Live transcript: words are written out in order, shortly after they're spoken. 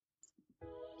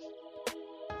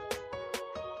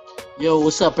Yo,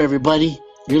 what's up, everybody?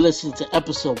 You're listening to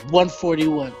episode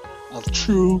 141 of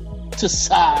True to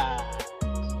Size.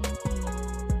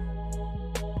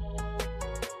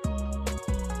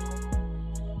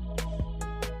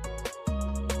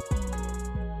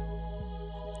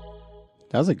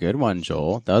 That was a good one,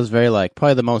 Joel. That was very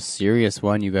probably the most serious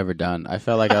one you've ever done. I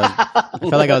felt like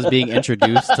I was being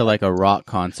introduced to like a rock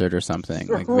concert or something.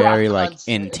 Like very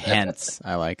intense.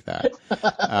 I like that.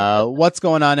 What's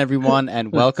going on, everyone,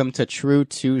 and welcome to True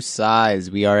to Size.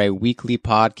 We are a weekly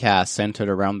podcast centered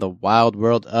around the wild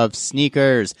world of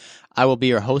sneakers. I will be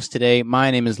your host today. My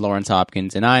name is Lawrence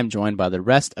Hopkins, and I am joined by the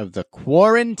rest of the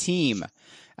quarantine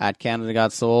at Canada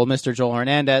Got Soul, Mr. Joel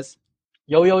Hernandez.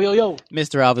 Yo, yo, yo, yo.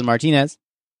 Mr. Alvin Martinez.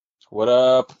 What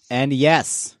up? And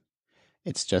yes,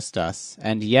 it's just us.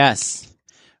 And yes,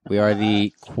 we are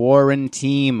the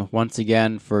quarantine once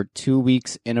again for 2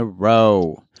 weeks in a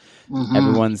row. Mm-hmm.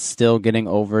 Everyone's still getting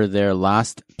over their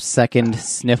last second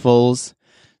sniffles.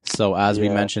 So as we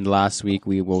mentioned last week,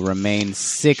 we will remain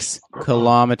 6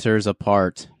 kilometers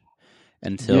apart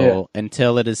until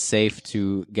it is safe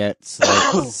to get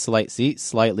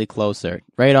slightly closer.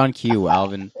 Right on cue,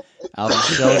 Alvin. Alvin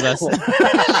shows us.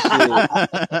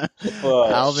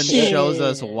 Alvin shows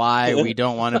us why we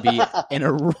don't want to be in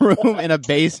a room in a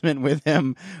basement with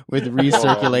him with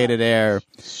recirculated air.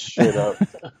 Straight up.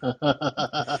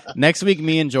 Next week,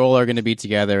 me and Joel are going to be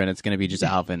together, and it's going to be just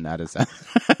Alvin. That is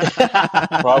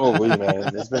Probably,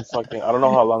 man. It's been fucking. I don't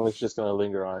know how long it's just going to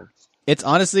linger on. It's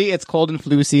honestly, it's cold and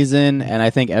flu season, and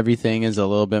I think everything is a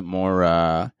little bit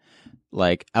more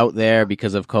out there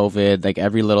because of COVID. Like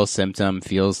every little symptom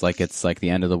feels like it's like the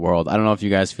end of the world. I don't know if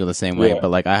you guys feel the same way,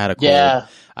 but I had a cold. Yeah.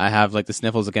 I have the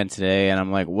sniffles again today, and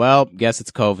I'm like, well, guess it's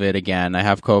COVID again. I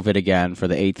have COVID again for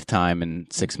the 8th time in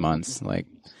 6 months.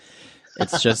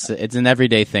 It's just it's an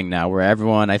everyday thing now where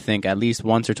everyone, I think, at least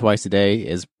once or twice a day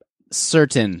is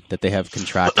certain that they have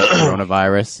contracted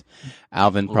coronavirus.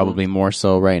 Alvin probably more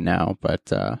so right now, but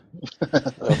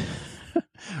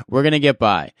we're going to get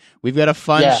by. We've got a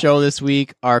fun show this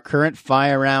week. Our current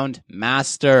Fire Round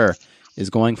master is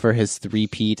going for his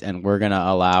 3-peat, and we're going to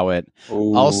allow it.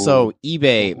 Ooh. Also,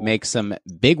 eBay makes some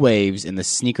big waves in the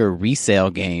sneaker resale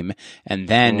game, and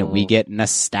then we get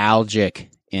nostalgic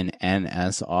in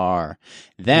NSR.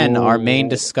 Then our main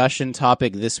discussion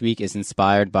topic this week is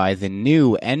inspired by the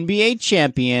new NBA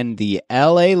champion, the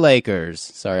LA Lakers.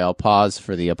 Sorry, I'll pause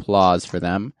for the applause for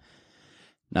them.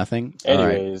 Nothing?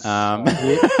 Anyways. All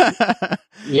right.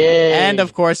 And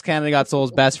of course, Canada Got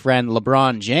Soul's best friend,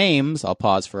 LeBron James. I'll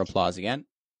pause for applause again.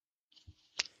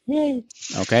 Yay.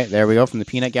 Okay, there we go from the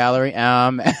peanut gallery.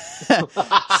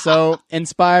 So,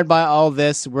 inspired by all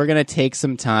this, we're going to take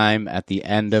some time at the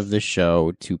end of the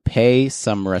show to pay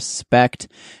some respect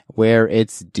where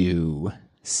it's due,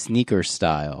 sneaker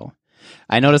style.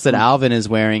 I noticed that Alvin is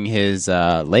wearing his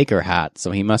Laker hat,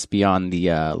 so he must be on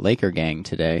the Laker gang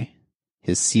today.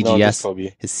 His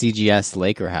CGS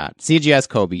Laker hat. CGS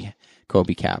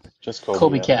Kobe cap. Just Kobe.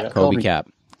 Kobe cap. Kobe cap.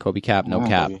 Kobe cap, no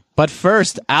cap. But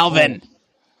first, Alvin.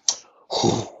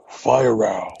 Fire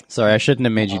round. Sorry, I shouldn't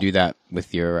have made you do that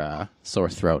with your sore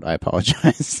throat. I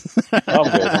apologize. I'm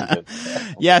good.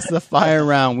 Yes, the fire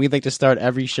round. We'd like to start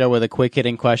every show with a quick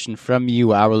hitting question from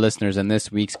you, our listeners. And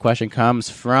this week's question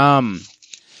comes from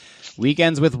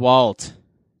Weekends with Walt.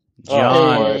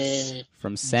 John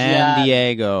from San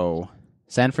Diego.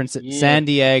 San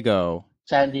Diego.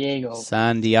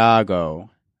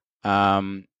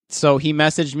 So he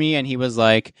messaged me and he was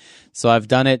like, so I've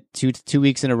done it two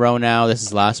weeks in a row now. This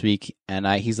is last week. And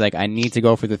he's like, I need to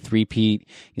go for the 3-peat.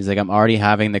 He's like, I'm already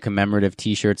having the commemorative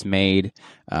t-shirts made,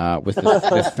 with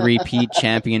the 3-peat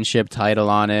championship title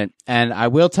on it. And I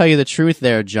will tell you the truth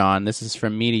there, John. This is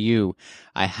from me to you.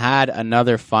 I had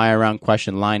another fire round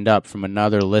question lined up from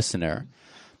another listener.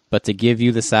 But to give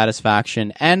you the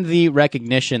satisfaction and the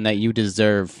recognition that you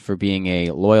deserve for being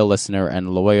a loyal listener and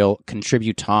loyal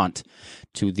contributant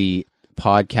to the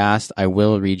podcast, I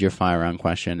will read your fire round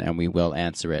question and we will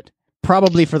answer it.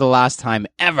 Probably for the last time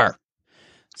ever.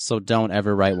 So don't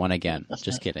ever write one again.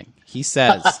 Just kidding. He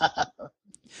says,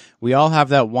 we all have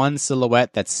that one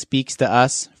silhouette that speaks to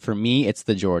us. For me, it's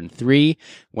the Jordan 3.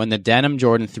 When the denim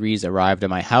Jordan 3s arrived at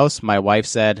my house, my wife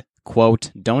said,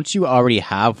 quote, don't you already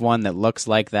have one that looks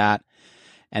like that?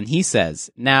 And he says,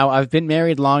 now I've been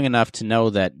married long enough to know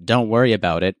that don't worry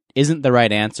about it isn't the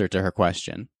right answer to her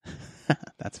question.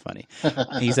 That's funny.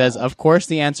 He says, of course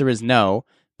the answer is no,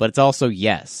 but it's also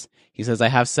yes. He says, I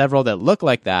have several that look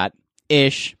like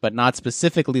that-ish, but not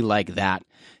specifically like that.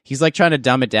 He's like trying to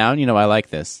dumb it down. You know, I like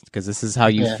this because this is how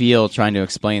you feel trying to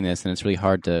explain this, and it's really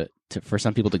hard to for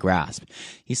some people to grasp.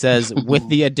 He says, with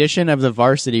the addition of the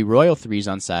varsity Royal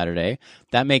 3s on Saturday,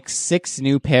 that makes 6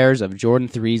 new pairs of Jordan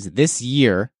 3s this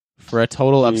year for a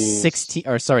total of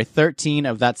 13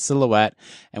 of that silhouette.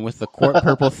 And with the court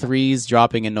purple 3s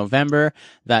dropping in November,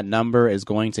 that number is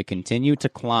going to continue to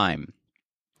climb.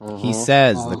 He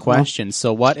says, the question,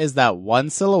 so what is that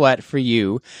one silhouette for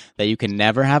you that you can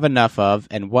never have enough of,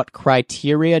 and what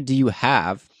criteria do you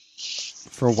have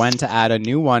for when to add a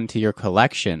new one to your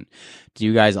collection? Do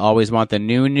you guys always want the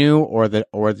new, or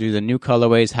do the new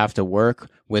colorways have to work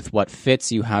with what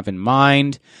fits you have in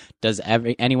mind? Does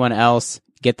anyone else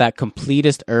get that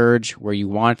completest urge where you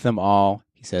want them all?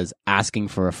 He says, asking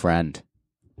for a friend.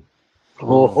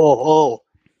 Oh.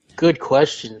 Good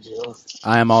question, Joe.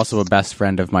 I am also a best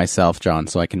friend of myself, John,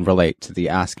 so I can relate to the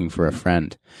asking for a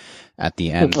friend at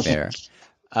the end there.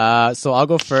 So I'll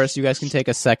go first. You guys can take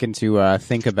a second to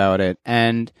think about it.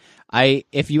 And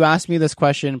if you asked me this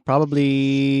question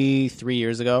probably 3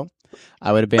 years ago,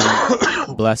 I would have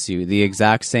been, bless you, the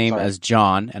exact same as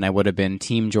John, and I would have been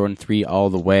Team Jordan 3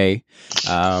 all the way.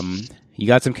 You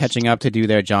got some catching up to do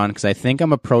there, John, because I think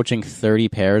I'm approaching 30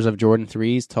 pairs of Jordan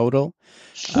 3s total.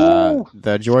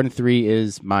 The Jordan 3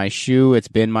 is my shoe. It's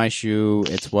been my shoe.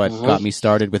 It's what got me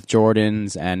started with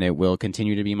Jordans, and it will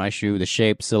continue to be my shoe. The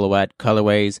shape, silhouette,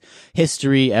 colorways,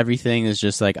 history, everything is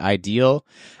just like ideal.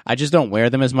 I just don't wear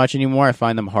them as much anymore. I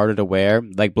find them harder to wear.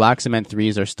 Like Black Cement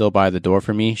 3s are still by the door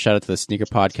for me. Shout out to the Sneaker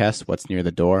Podcast. What's near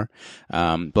the door?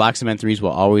 Black Cement 3s will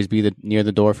always be near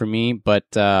the door for me, but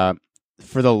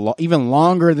for even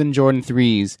longer than Jordan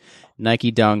 3s,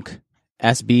 Nike Dunk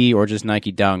SB or just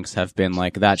Nike Dunks have been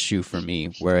like that shoe for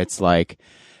me, where it's like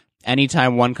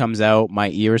anytime one comes out, my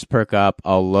ears perk up.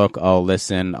 I'll look, I'll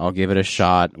listen, I'll give it a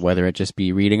shot, whether it just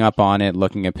be reading up on it,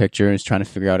 looking at pictures, trying to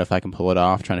figure out if I can pull it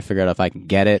off, trying to figure out if I can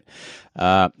get it.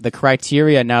 The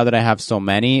criteria now that I have so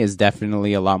many is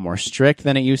definitely a lot more strict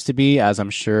than it used to be, as I'm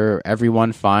sure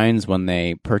everyone finds when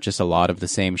they purchase a lot of the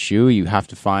same shoe. You have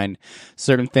to find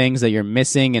certain things that you're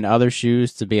missing in other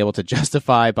shoes to be able to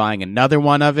justify buying another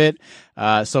one of it.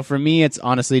 So for me, it's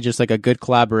honestly just like a good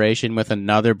collaboration with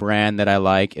another brand that I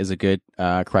like is a good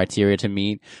criteria to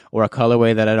meet, or a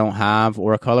colorway that I don't have,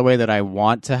 or a colorway that I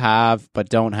want to have but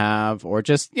don't have, or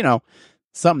just,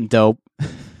 something dope.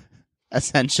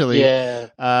 Essentially.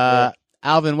 Yeah.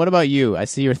 Alvin, what about you? I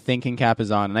see your thinking cap is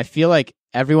on, and I feel like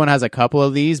everyone has a couple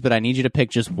of these, but I need you to pick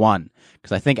just one,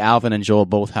 because I think Alvin and Joel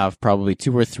both have probably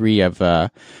 2 or 3 of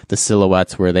the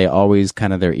silhouettes where they always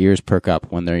kind of their ears perk up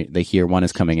when they hear one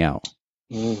is coming out.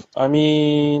 I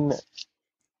mean,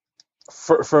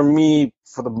 for me,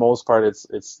 for the most part,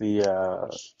 it's the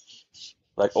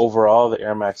like overall the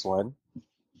Air Max 1.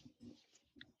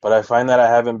 But I find that I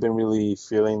haven't been really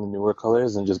feeling the newer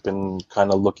colors and just been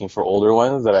kind of looking for older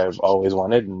ones that I've always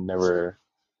wanted and never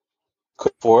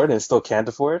could afford and still can't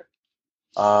afford.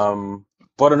 But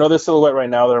another silhouette right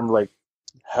now that I'm like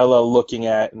hella looking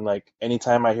at, and like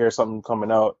anytime I hear something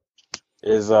coming out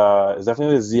is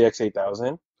definitely the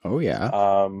ZX8000. Oh yeah.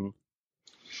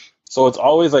 So it's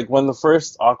always like when the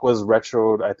first Aquas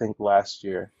retroed, I think last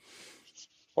year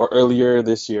or earlier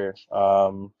this year.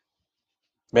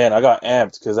 Man, I got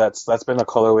amped because that's been a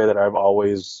colorway that I've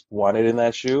always wanted in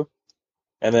that shoe.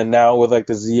 And then now with like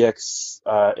the ZX,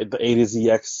 the A to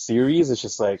ZX series, it's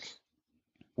just like,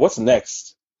 what's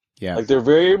next? Yeah. Like they're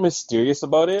very mysterious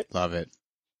about it. Love it.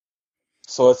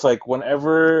 So it's like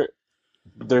whenever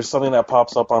there's something that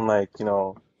pops up on like,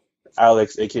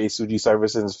 Alex, aka Suji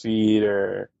Sarvison's feed,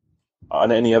 or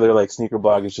on any other like sneaker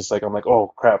blog, it's just like, I'm like,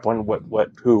 oh crap, when,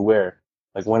 what, who, where?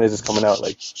 Like when is this coming out?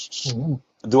 Like,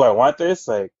 do I want this?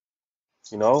 Like,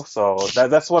 so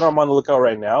that's what I'm on the lookout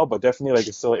right now, but definitely like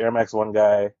it's still an Air Max 1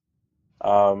 guy.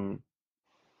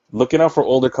 Looking out for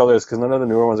older colors because none of the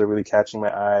newer ones are really catching my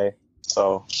eye.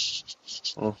 So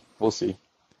we'll see.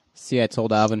 See, I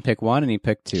told Alvin pick 1 and he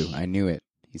picked 2. I knew it.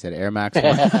 He said Air Max 1.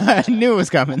 I knew it was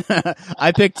coming.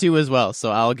 I picked 2 as well,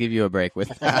 so I'll give you a break with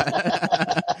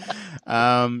that.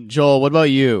 Joel, what about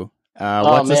you?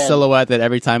 What's a silhouette that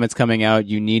every time it's coming out,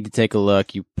 you need to take a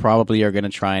look, you probably are going to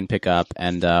try and pick up,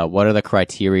 and what are the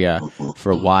criteria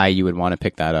for why you would want to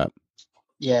pick that up?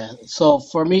 Yeah, so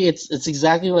for me, it's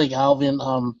exactly like Alvin.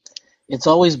 It's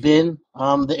always been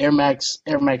the Air Max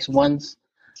 1s,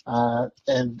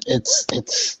 and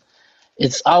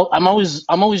I'm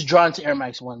always drawn to Air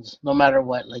Max 1s, no matter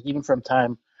what, like even from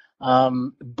time.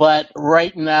 But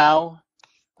right now,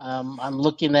 I'm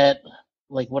looking at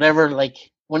like whatever, like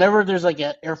whenever there's like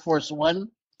an Air Force One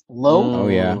low, Oh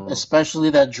yeah.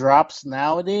 especially that drops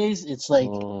nowadays, it's like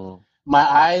my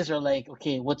eyes are like,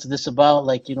 okay, what's this about?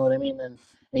 Like, you know what I mean? And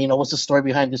what's the story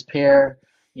behind this pair?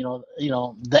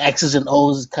 the X's and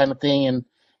O's kind of thing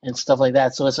and stuff like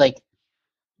that. So it's like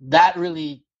that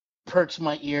really perks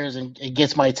my ears and it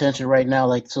gets my attention right now.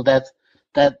 Like so that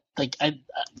like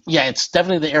yeah, it's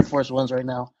definitely the Air Force Ones right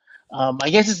now. I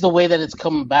guess it's the way that it's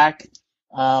coming back.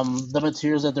 The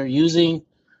materials that they're using.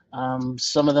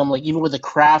 Some of them, like even with the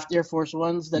Craft Air Force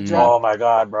Ones that Oh drop, my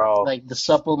God, bro. like the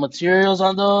supple materials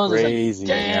on those, it's like Crazy.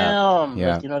 damn,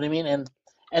 Yeah. like you know what I mean? And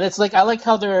it's like I like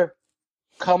how they're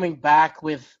coming back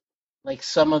with like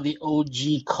some of the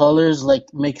OG colors like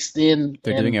mixed in.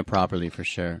 They're and doing it properly for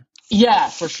sure. yeah,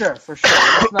 for sure. It's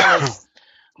not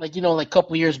like like a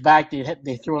couple years back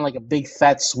they threw in like a big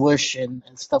fat swoosh and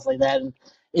stuff like that, and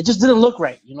it just didn't look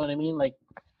right. You know what I mean? Like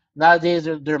nowadays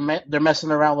they're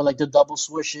messing around with like the double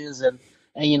swishes and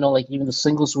like even the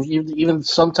single swish. Even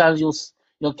sometimes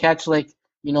you'll catch like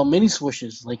mini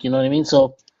swishes. Like you know what I mean?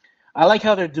 So I like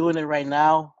how they're doing it right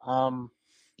now.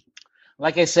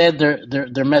 Like I said,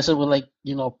 they're messing with like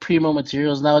primo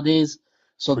materials nowadays.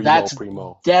 So that's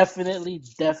Primo. definitely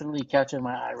catching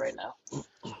my eye right now.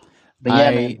 But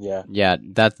yeah, man. Yeah,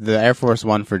 that's the Air Force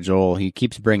One for Joel. He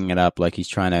keeps bringing it up like he's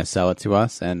trying to sell it to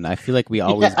us, and I feel like we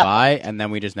always buy, and then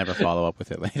we just never follow up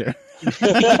with it later.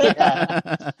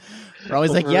 Yeah. We're always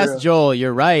like, For yes, real. Joel,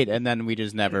 you're right, and then we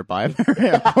just never buy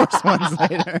Air Force Ones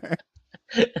later.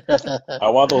 I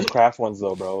want those Craft ones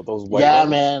though, bro. Those white Yeah, ones.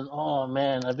 man. Oh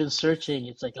man, I've been searching.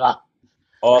 It's like Oh, I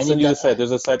I'll send need you the that. site.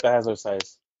 There's a site that has our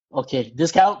size. Okay,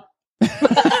 discount.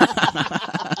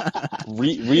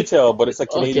 Retail, but it's a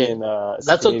Okay. Canadian. It's a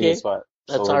That's Canadian okay. spot.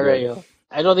 That's So all we're right, good. yo.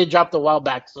 I know they dropped a while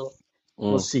back, so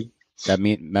we'll Mm. see. That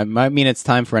might mean it's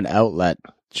time for an outlet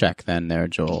check then there,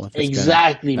 Joel. If it's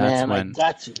Exactly, that's man. I when-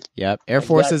 got you. Yep. Air I got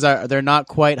Forces they're not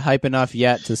quite hype enough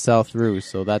yet to sell through,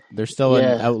 so that they're still in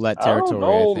Yeah. outlet I don't territory, know,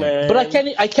 I think. man. But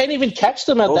I can't even catch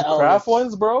them at Those the outlets. Craft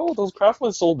ones, bro. Those Craft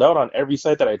ones sold out on every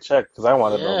site that I checked because I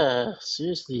wanted them. Yeah,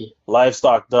 seriously.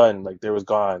 Livestock done, like they was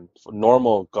gone.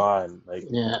 Normal gone, like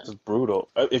Yeah. just brutal.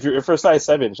 If you're a size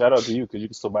 7, shout out to you because you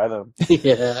can still buy them.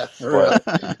 Yeah, for real.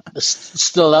 It's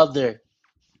still out there.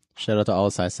 Shout out to all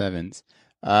size 7s.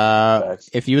 Facts.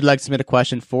 If you would like to submit a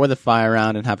question for the fire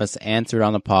round and have us answered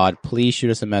on the pod, please shoot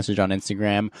us a message on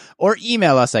Instagram or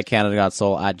email us at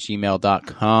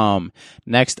canada.soul@gmail.com.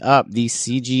 Next up, the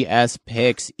CGS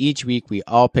picks. Each week, we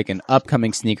all pick an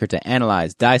upcoming sneaker to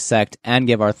analyze, dissect, and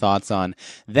give our thoughts on.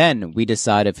 Then we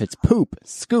decide if it's poop,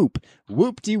 scoop,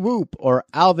 whoop-de-whoop, or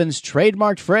Alvin's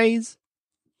trademarked phrase.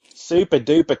 Super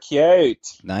duper cute.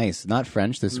 Nice. Not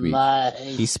French this week. Nice.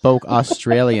 He spoke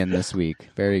Australian this week.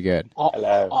 Very good.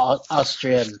 Hello.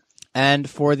 Austrian. And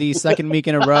for the second week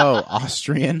in a row,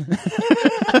 Austrian.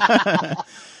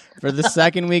 For the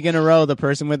second week in a row, the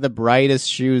person with the brightest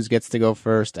shoes gets to go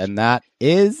first, and that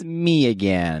is me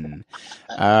again.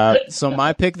 So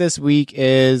my pick this week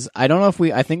is, I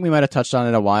think we might have touched on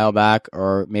it a while back,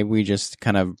 or maybe we just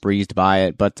kind of breezed by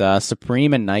it, but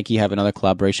Supreme and Nike have another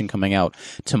collaboration coming out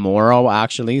tomorrow,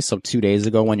 actually, so 2 days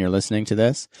ago when you're listening to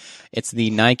this. It's the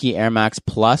Nike Air Max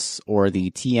Plus, or the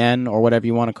TN, or whatever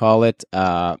you want to call it,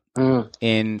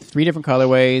 in 3 different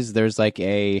colorways. There's like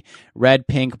a red,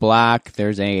 pink, black,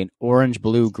 there's an orange,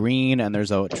 blue, green, and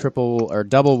there's a triple or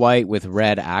double white with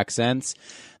red accents.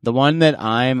 The one that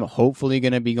I'm hopefully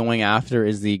going to be going after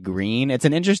is the green. It's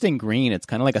an interesting green. It's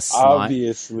kind of like a slime.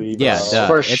 Obviously, bro. Yeah, duh.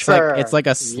 For It's sure. like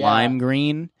a slime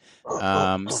green.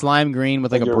 Slime green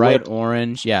with like Like a your bright lip.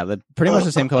 orange. Yeah, pretty much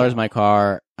the same color as my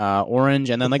car. Orange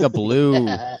and then like a blue,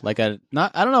 like I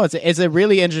don't know. It's a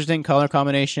really interesting color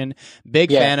combination.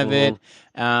 Big Yeah. fan of it.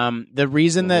 The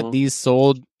reason that these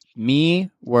sold me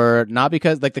were not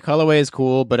because like the colorway is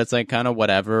cool, but it's like kind of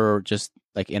whatever, or just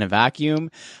like in a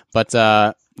vacuum. But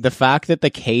the fact that the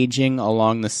caging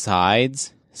along the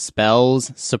sides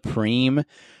spells Supreme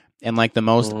in like the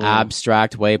most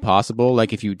abstract way possible.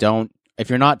 Like if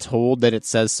you're not told that it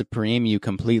says Supreme, you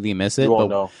completely miss it. You won't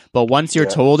know. But once you're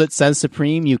Yeah. told it says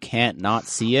Supreme, you can't not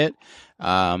see it.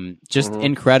 Just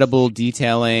incredible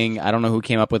detailing. I don't know who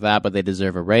came up with that, but they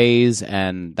deserve a raise.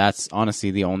 And that's honestly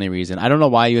the only reason. I don't know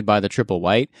why you would buy the triple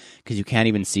white, because you can't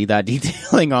even see that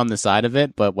detailing on the side of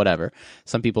it, but whatever.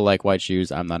 Some people like white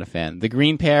shoes. I'm not a fan. The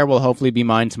green pair will hopefully be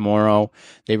mine tomorrow.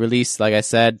 They release, like I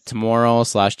said, tomorrow /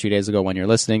 2 days ago when you're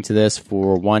listening to this,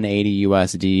 for $180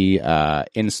 USD,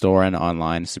 in store and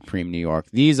online, Supreme New York.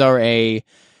 These are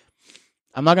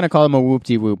I'm not going to call them a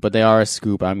whoop-de-whoop, but they are a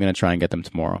scoop. I'm going to try and get them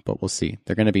tomorrow, but we'll see.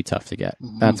 They're going to be tough to get.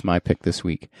 That's my pick this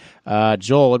week.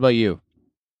 Joel, what about you?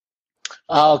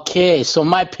 Okay, so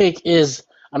my pick is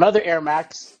another Air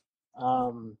Max.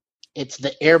 It's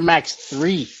the Air Max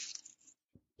 3.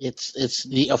 It's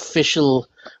the official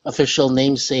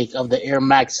namesake of the Air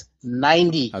Max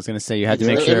 90. I was gonna say you had to It's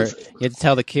make the sure you had to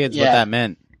tell the kids what yeah. that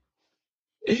meant.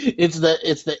 It's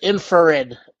the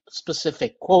infrared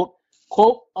specific quote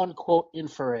unquote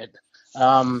infrared.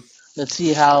 Let's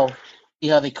see how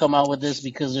they come out with this,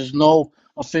 because there's no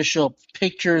official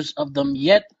pictures of them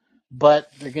yet, but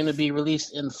they're gonna be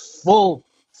released in full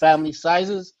family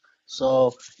sizes.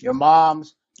 So your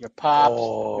moms, your pops, your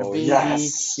Oh, baby,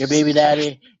 yes. your baby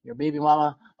daddy, your baby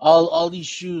mama, all these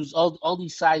shoes, all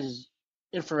these sizes,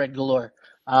 infrared galore.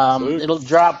 Sweet. It'll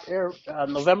drop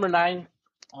November 9th,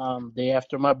 day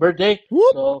after my birthday.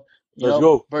 Whoop. So Let's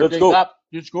go. birthday Let's go. up.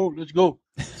 Let's go.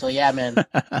 So yeah, man.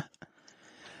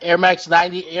 Air Max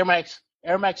 90, Air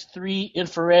Max 3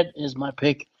 infrared is my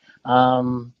pick.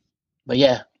 But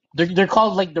yeah, they're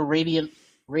called like the radiant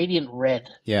red,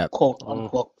 Yeah, quote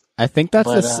unquote. I think that's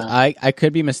But, I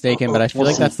could be mistaken, but I feel we'll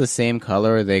like see. that's the same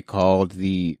color they called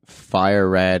the Fire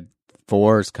Red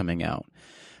 4s coming out.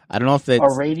 I don't know if it's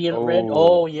A radiant red.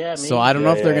 Oh. Oh yeah, maybe. so. I don't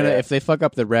know if they're Yeah, gonna yeah. if they fuck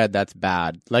up the red, that's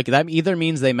bad. Like that either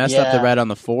means they messed up the Yeah. red on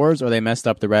the 4s or they messed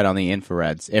up the red on the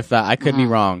infrareds. If that, I could be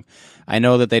wrong. I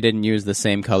know that they didn't use the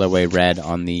same colorway red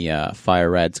on the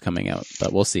Fire Reds coming out,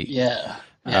 but we'll see. Yeah.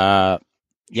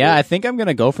 Yeah, I think I'm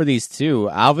gonna go for these too.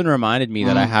 Alvin reminded me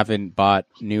that I haven't bought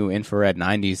new infrared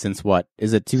 90s since what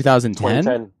is it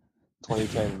 2010?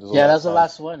 2010. Yeah, that's the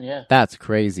last one. Yeah. That's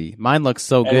crazy. Mine looks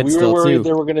so And good we were still worried too.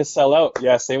 they were gonna sell out.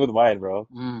 Yeah, same with mine, bro.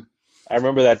 Mm. I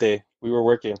remember that day. We were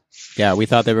working. Yeah, we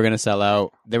thought they were gonna sell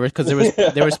out. There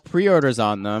was pre-orders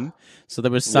on them, so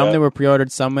there was some Yeah. that were pre-ordered,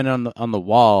 some went on the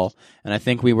wall, and I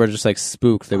think we were just like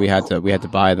spooked that we had to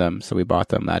buy them, so we bought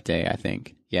them that day. I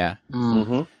think. Yeah,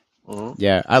 Mm.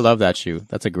 yeah, I love that shoe.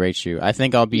 That's a great shoe. I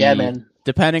think I'll be Yeah, man.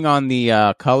 depending on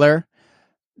the color.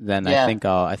 Then Yeah.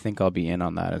 I think I'll be in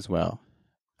on that as well.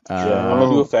 Yeah, I'm gonna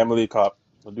do a family cop.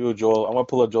 I'll do a Joel. I'm gonna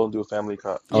pull a Joel and do a family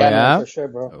cop. Oh, yeah, yeah? man, for sure,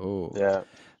 bro. Oh, Yeah,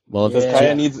 well, because Yeah.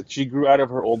 Kaya needs. She grew out of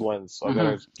her old ones, so I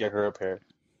gotta get her a pair.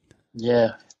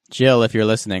 Yeah. Jill, if you're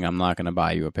listening, I'm not gonna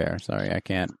buy you a pair. Sorry, I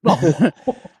can't.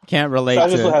 Can't relate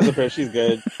Sasha still has to. a pair. She's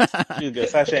good. She's good.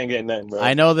 Sasha ain't getting nothing, bro.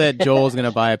 I know that Joel's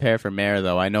gonna buy a pair for Mare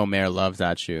though. I know Mare loves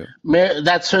that shoe.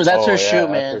 That's her. Oh, That's her yeah, shoe,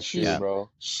 that's man. her shoe, She's bro.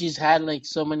 she's had like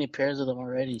so many pairs of them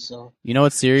already. So You know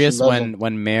what's serious? She loves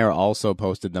When Mare also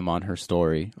posted them on her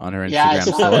story, on her yeah, I Instagram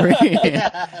saw story.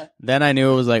 that. Then I knew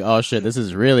it was like, oh shit, this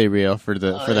is really real for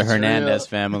the It's Hernandez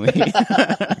real. family.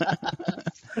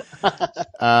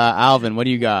 Alvin, what do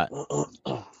you got?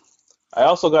 I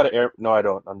also got an air. No, I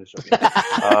don't. I'm just joking.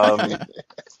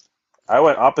 I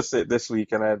went opposite this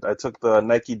week, and I took the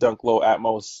Nike Dunk Low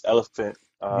Atmos Elephant.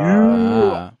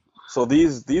 Ah, So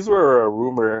these were a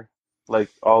rumor, like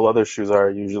all other shoes are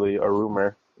usually a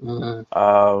rumor.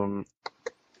 Mhm.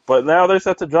 But now they're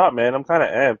set to drop, man. I'm kind of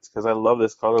amped because I love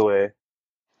this colorway.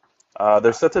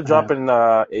 They're set to drop in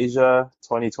Asia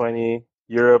 2020,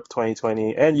 Europe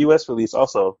 2020, and US release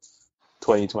also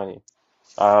 2020.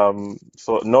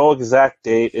 So no exact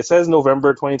date. It says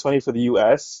November 2020 for the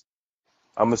US.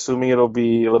 I'm assuming it'll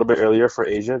be a little bit earlier for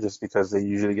Asia just because they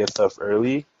usually get stuff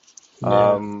early.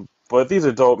 But these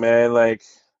are dope, man. Like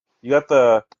you got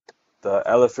the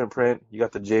elephant print, you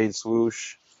got the jade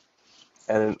swoosh,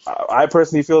 and I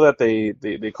personally feel that they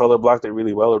color blocked it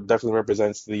really well. It definitely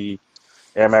represents the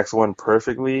Air Max 1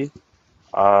 perfectly.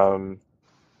 We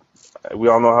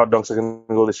all know how dunks are gonna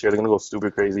go this year. They're gonna go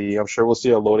stupid crazy. I'm sure we'll see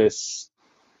a Lotus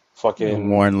fucking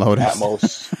Warren Lotus.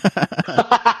 Atmos.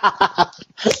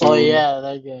 Oh yeah,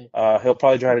 that guy. He'll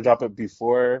probably try to drop it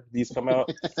before these come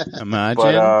out.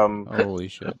 Imagine. But Holy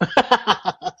shit!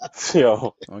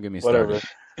 yo, Don't get me started. whatever.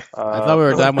 I thought we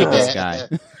were done with this guy.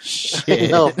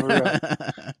 Shit. No, for real.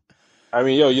 I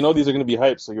mean, yo, you know these are gonna be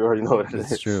hyped, so you already know what it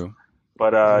That's is. true.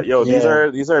 But yo, Yeah.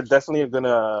 these are definitely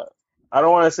gonna. I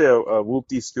don't want to say a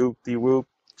whoop-de-scoop-de whoop,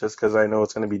 just because I know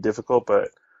it's gonna be difficult, but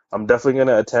I'm definitely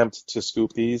gonna attempt to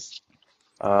scoop these.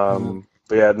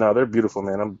 But yeah, no, they're beautiful,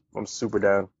 man. I'm super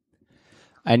down.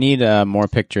 I need more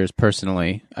pictures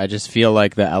personally. I just feel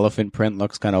like the elephant print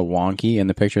looks kind of wonky in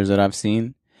the pictures that I've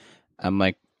seen. I'm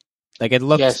like it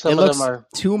looks Yeah, some it of looks them are.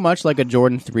 too much like a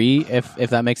Jordan 3 if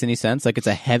that makes any sense. Like it's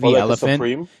a heavy Or like the elephant.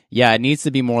 Supreme. Yeah, it needs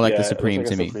to be more like Yeah, the it looks Supreme like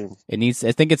to a me. Supreme. It needs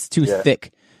I think it's too Yeah.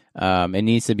 thick. It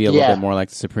needs to be a little Yeah. bit more like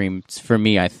the Supreme. For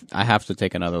me, I have to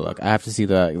take another look. I have to see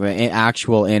the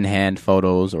actual in-hand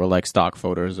photos or like stock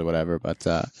photos or whatever, but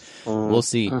we'll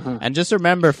see. And just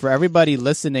remember, for everybody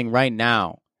listening right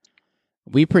now,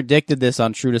 we predicted this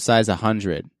on True to Size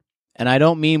 100. And I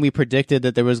don't mean we predicted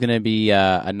that there was going to be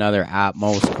another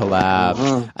Atmos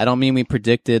collab. I don't mean we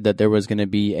predicted that there was going to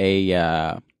be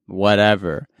a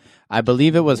whatever. I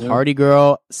believe it was Hardy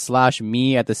Girl /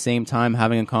 me at the same time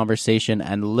having a conversation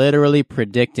and literally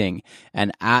predicting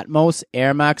an Atmos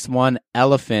Air Max 1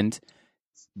 Elephant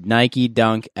Nike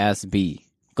Dunk SB.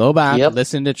 Go back,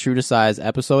 listen to True to Size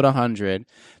episode 100.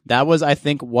 That was, I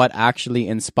think, what actually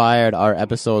inspired our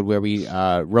episode where we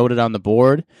wrote it on the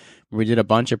board. We did a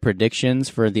bunch of predictions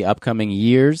for the upcoming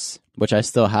years, which I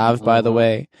still have, by the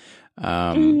way.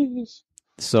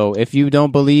 So if you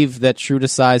don't believe that True to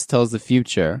Size tells the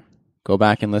future, go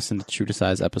back and listen to True to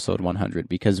Size episode 100,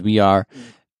 because we are,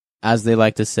 as they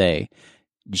like to say,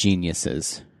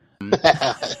 geniuses.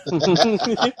 As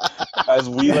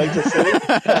we like to say,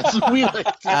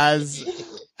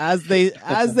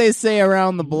 as they say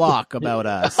around the block about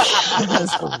us,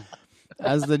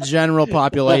 as the general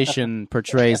population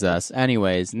portrays us.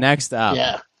 Anyways, next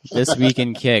up, This Week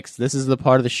in Kicks. This is the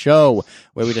part of the show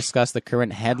where we discuss the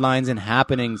current headlines and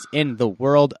happenings in the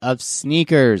world of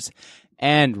sneakers.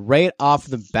 And right off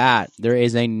the bat, there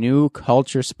is a new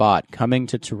culture spot coming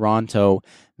to Toronto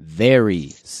very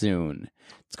soon.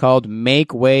 It's called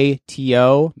Make Way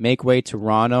TO, Make Way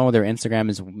Toronto. Their Instagram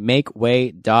is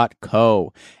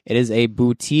makeway.co. It is a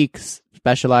boutique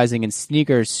specializing in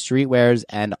sneakers, streetwears,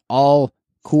 and all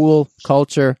cool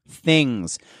culture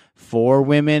things for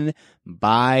women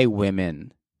by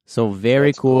women. So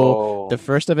very cool. The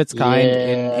first of its kind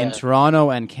in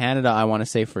Toronto and Canada, I want to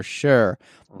say for sure.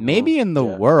 Maybe in the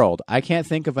world. I can't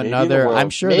think of another. I'm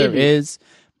sure there is.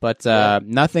 But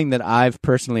nothing that I've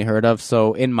personally heard of.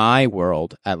 So in my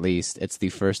world, at least, it's the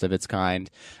first of its kind.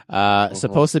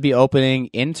 Supposed to be opening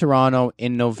in Toronto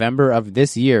in November of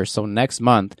this year, so next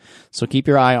month. So keep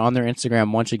your eye on their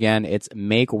Instagram. Once again, it's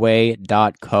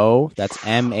makeway.co. That's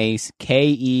makeway.co.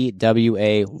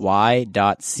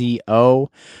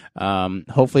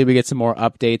 Hopefully we get some more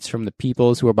updates from the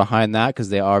peoples who are behind that, because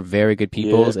they are very good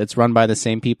peoples. It's run by the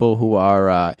same people who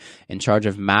are in charge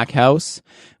of Mac House,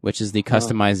 which is the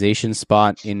customization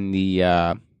spot in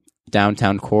the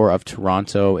downtown core of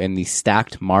Toronto in the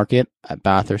Stacked Market at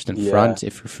Bathurst and Front,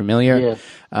 if you're familiar.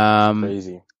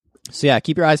 Crazy. So yeah,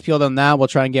 keep your eyes peeled on that. We'll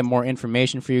try and get more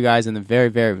information for you guys in the very,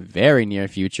 very, very near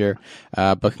future.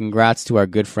 But congrats to our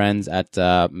good friends at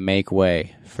Make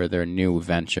Way for their new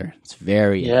venture. It's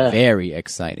very, very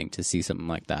exciting to see something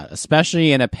like that,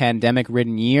 especially in a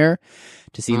pandemic-ridden year.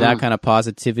 To see that kind of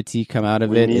positivity come out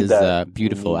of it is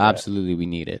beautiful. Absolutely, we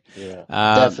need it.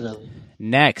 Definitely.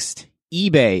 Next,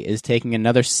 eBay is taking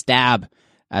another stab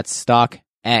at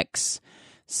StockX.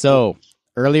 So,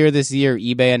 earlier this year,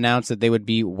 eBay announced that they would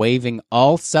be waiving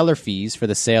all seller fees for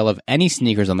the sale of any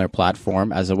sneakers on their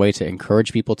platform as a way to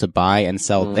encourage people to buy and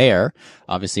sell there,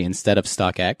 obviously instead of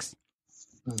StockX.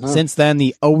 Since then,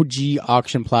 the OG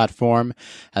auction platform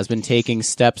has been taking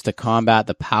steps to combat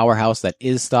the powerhouse that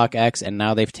is StockX, and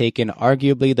now they've taken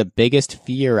arguably the biggest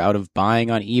fear out of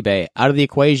buying on eBay out of the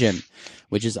equation,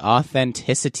 which is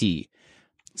authenticity.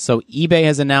 So eBay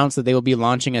has announced that they will be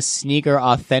launching a sneaker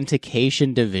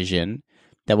authentication division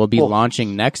that will be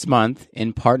launching next month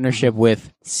in partnership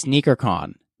with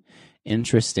SneakerCon.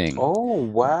 Interesting. Oh,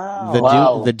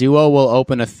 wow. The duo will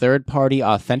open a third-party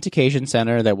authentication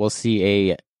center that will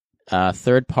see a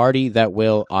third party that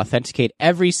will authenticate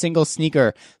every single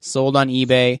sneaker sold on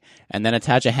eBay and then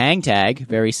attach a hang tag,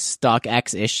 very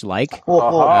StockX-ish like,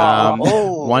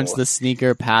 once the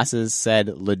sneaker passes said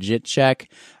legit check.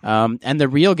 And the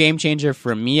real game changer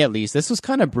for me, at least, this was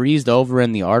kind of breezed over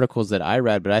in the articles that I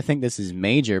read, but I think this is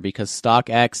major because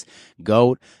StockX,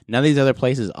 GOAT, none of these other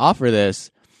places offer this.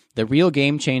 The real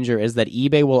game changer is that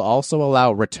eBay will also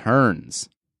allow returns.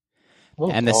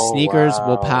 And the sneakers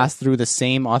will pass through the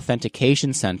same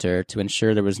authentication center to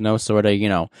ensure there was no sort of,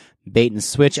 bait and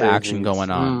switch action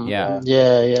going on. Yeah.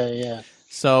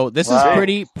 So this is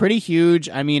pretty huge.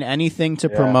 I mean, anything to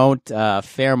promote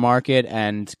fair market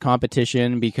and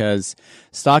competition, because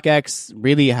StockX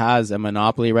really has a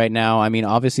monopoly right now. I mean,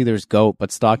 obviously there's GOAT, but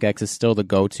StockX is still the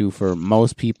go-to for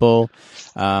most people.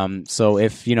 So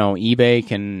if, eBay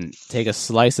can take a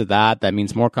slice of that, that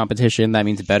means more competition. That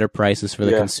means better prices for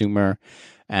the consumer.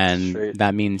 And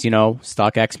that means,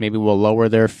 StockX maybe will lower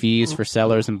their fees for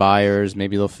sellers and buyers.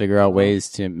 Maybe they'll figure out ways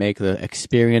to make the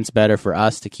experience better for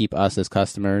us to keep us as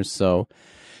customers. So,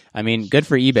 I mean, good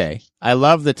for eBay. I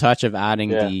love the touch of adding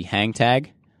the hang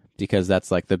tag, because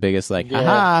that's like the biggest,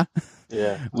 haha,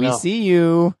 we see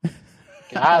you.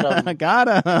 Got him.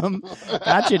 Got him.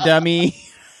 Got you, dummy.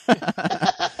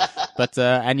 But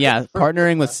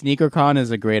partnering with SneakerCon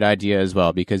is a great idea as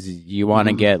well, because you want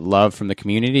to get love from the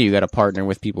community. You got to partner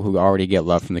with people who already get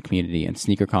love from the community, and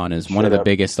SneakerCon is one of the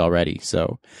biggest already.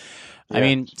 So, I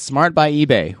mean, smart by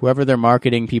eBay. Whoever their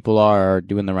marketing people are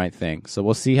doing the right thing. So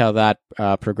we'll see how that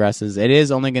progresses. It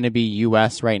is only going to be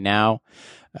U.S. right now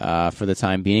for the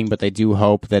time being, but they do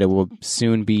hope that it will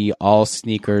soon be all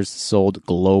sneakers sold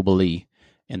globally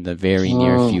in the very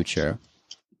near future.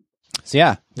 So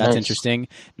yeah, that's interesting.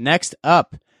 Next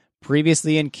up,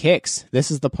 previously in Kicks.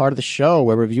 This is the part of the show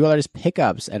where we review our latest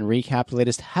pickups and recap the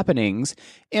latest happenings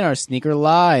in our sneaker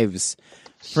lives.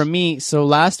 For me, so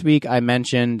last week I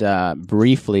mentioned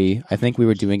briefly, I think we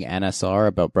were doing NSR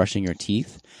about brushing your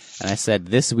teeth. And I said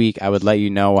this week I would let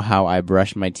you know how I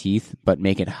brush my teeth, but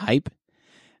make it hype.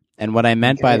 And what I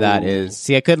meant by that is,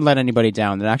 see, I couldn't let anybody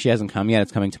down. It actually hasn't come yet.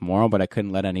 It's coming tomorrow, but I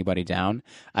couldn't let anybody down.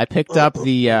 I picked up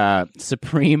the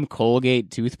Supreme Colgate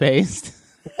toothpaste.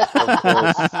 Of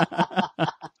course.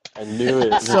 I knew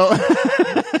it.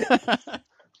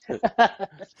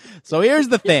 So here's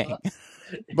the thing.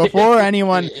 Before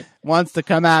anyone wants to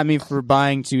come at me for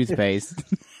buying toothpaste,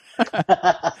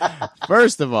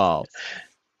 first of all,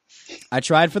 I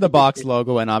tried for the box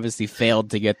logo and obviously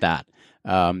failed to get that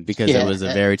because it was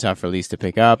a very tough release to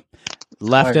pick up.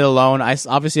 Left it alone. I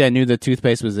knew the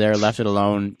toothpaste was there. Left it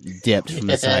alone. Dipped from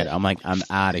the site. I'm like, I'm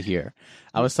out of here.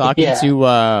 I was talking to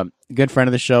a good friend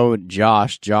of the show,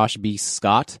 Josh B.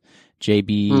 Scott.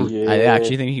 JB. I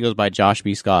actually think he goes by Josh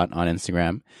B. Scott on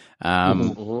Instagram.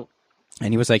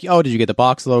 And he was like, oh, did you get the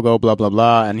box logo? Blah, blah,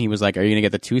 blah. And he was like, are you going to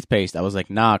get the toothpaste? I was like,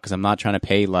 nah, because I'm not trying to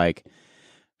pay like,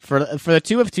 for the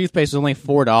tube of toothpaste was only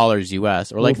 $4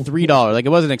 US or like $3. Like it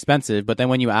wasn't expensive, but then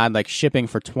when you add like shipping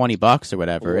for $20 or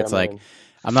whatever, it's like,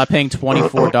 I'm not paying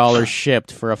 $24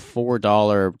 shipped for a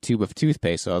 $4 tube of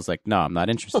toothpaste. So I was like, no, I'm not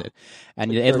interested.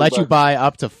 And it let you buy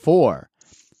up to 4.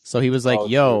 So he was like,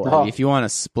 yo, if you want to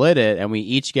split it and we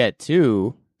each get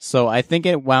 2. So I think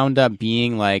it wound up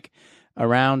being like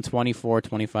around $24,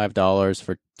 $25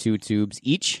 for 2 tubes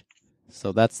each.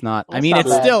 So that's not, I mean,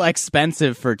 it's still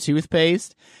expensive for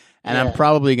toothpaste and I'm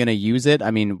probably going to use it.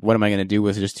 I mean, what am I going to do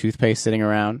with just toothpaste sitting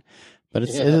around? But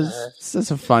it's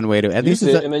just a fun way to, at least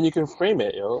use it, and then you can frame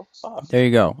it, yo. Soft. There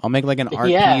you go. I'll make like an art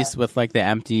piece with like the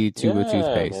empty tube of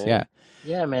toothpaste. Man.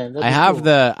 Yeah, man.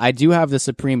 I do have the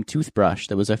Supreme toothbrush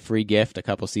that was a free gift a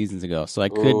couple seasons ago, so I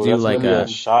could do like a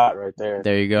shot right there.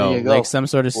 There you go. Like some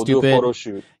sort of stupid do a photo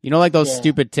shoot. You know, like those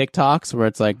stupid TikToks where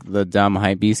it's like the dumb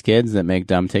hypebeast kids that make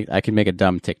dumb I can make a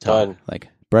dumb TikTok, like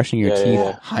brushing your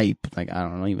teeth hype. Like I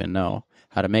don't even know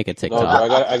how to make a TikTok. No,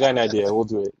 bro, I got an idea. We'll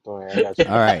do it. Don't worry, I got you.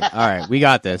 All right. We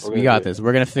got this.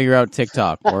 We're gonna figure out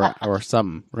TikTok or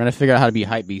something. We're gonna figure out how to be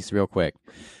hype beast real quick.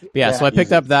 But yeah, so I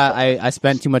picked up that. I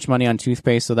spent too much money on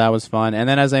toothpaste, so that was fun. And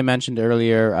then, as I mentioned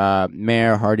earlier,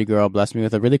 Mayor Hardy Girl blessed me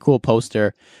with a really cool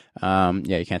poster.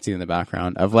 You can't see it in the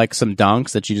background of like some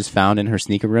dunks that she just found in her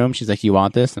sneaker room. She's like, "You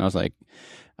want this?" And I was like,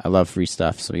 "I love free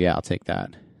stuff, so yeah, I'll take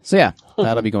that." So yeah,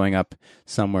 that'll be going up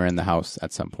somewhere in the house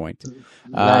at some point.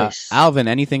 Nice. Alvin,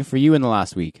 anything for you in the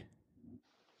last week?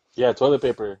 Yeah, toilet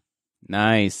paper.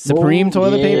 Nice. Supreme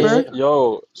toilet paper?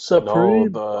 Yo,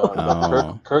 Supreme. No,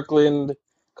 the Kirkland,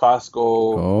 Costco.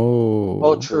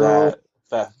 Oh, true.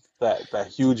 That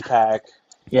huge pack.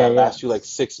 Yeah, that lasts you like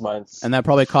 6 months. And that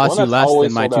probably costs you less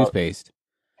than my toothpaste.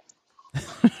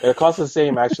 It costs the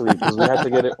same actually because we had to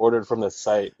get it ordered from the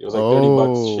site. It was like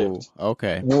 $30 shipped.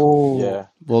 Okay. Whoa. Yeah.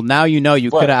 Well, now you know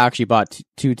you could have actually bought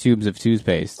 2 tubes of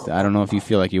toothpaste. I don't know if you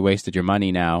feel like you wasted your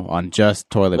money now on just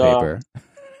toilet paper.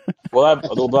 Well,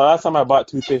 the last time I bought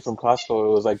toothpaste from Costco,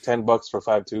 it was like $10 for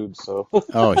 5 tubes. So.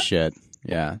 Oh shit.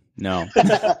 Yeah. No.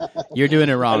 You're doing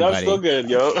it wrong, buddy. That's still good,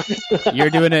 yo. You're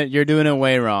doing it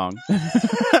way wrong.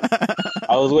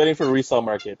 I was waiting for resale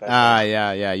market.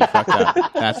 Yeah, you fucked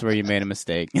up. That's where you made a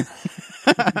mistake. Is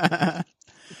that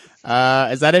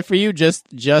it for you?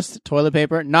 Just toilet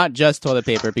paper? Not just toilet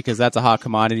paper because that's a hot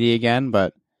commodity again,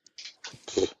 but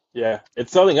yeah,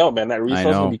 it's selling out, man. That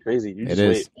resale's gonna be crazy. You just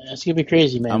wait. It's gonna be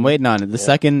crazy, man. I'm waiting on it. The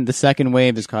second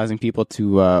wave is causing people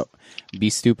to be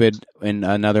stupid in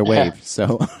another wave.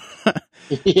 So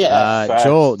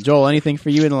Joel, anything for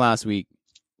you in the last week?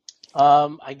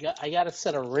 I got a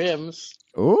set of rims.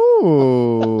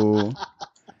 Ooh,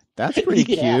 that's pretty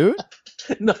cute.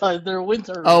 No, they're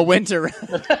winter rims. Oh, winter.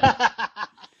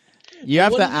 You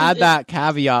have to add that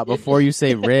caveat before you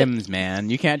say rims, man.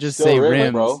 You can't just say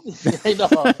rims. Bro. I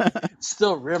know.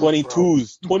 Still rims.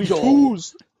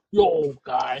 22s. Yo,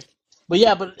 guy. But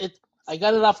I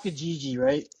got it off Kijiji,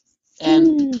 right?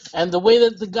 And the way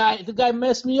that the guy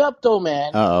messed me up though,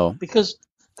 man. Uh-oh. Because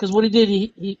what he did,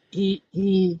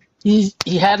 he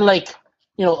had like,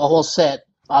 a whole set,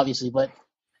 obviously, but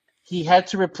he had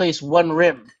to replace one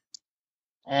rim,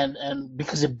 and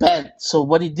because it bent. So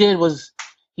what he did was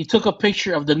he took a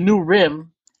picture of the new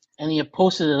rim and he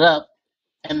posted it up,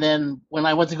 And then when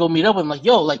I went to go meet up, I'm like,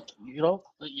 yo, like,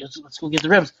 like, let's go get the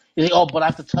rims. He's like, oh, but I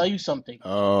have to tell you something.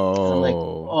 And I'm like,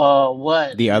 Oh,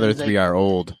 what? the And other he's three like, are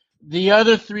old. the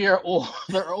other three are old.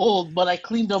 They're old, but I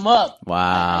cleaned them up.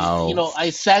 Wow.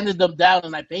 I sanded them down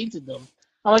and I painted them.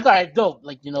 I'm like, all right, dope.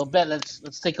 Like, bet.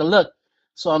 Let's take a look.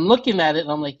 So I'm looking at it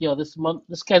and I'm like, yo, this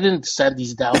guy didn't sand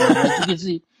these down. Like,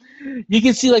 you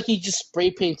can see like he just spray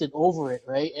painted over it,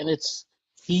 right? And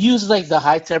he used like the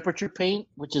high temperature paint,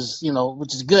 which is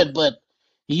good, but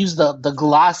he used the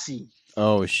glossy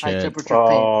Oh high shit. temperature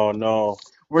paint. Oh no.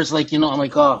 Where it's like, I'm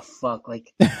like, oh fuck,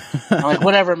 like I'm like,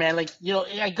 whatever, man. Like,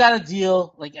 I got a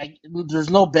deal. Like, there's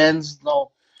no bends,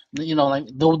 no, like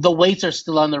the weights are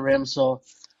still on the rim, so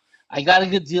I got a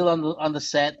good deal on the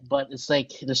set. But it's like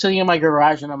they're sitting in my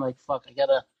garage, and I'm like, fuck, I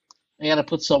gotta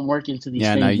put some work into these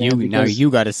Yeah, things. now you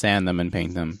got to sand them and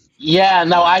paint them. Yeah,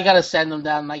 now I gotta sand them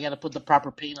down, and I gotta put the proper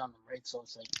paint on them, right? So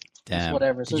it's like, Damn. it's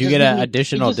whatever. So Did you get an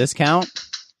additional discount?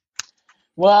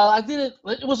 Well, I did it.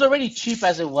 It was already cheap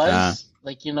as it was.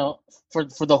 Like,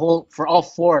 for all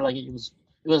four, like it was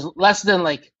less than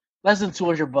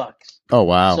 $200. Oh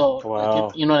wow. So Wow.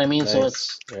 like, you know what I mean. Nice. So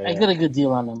it's Yeah. I got a good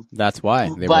deal on them. That's why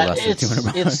they were But less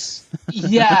than $200. it's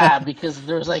yeah, because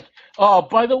there's like, oh,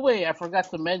 by the way, I forgot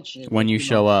to mention When you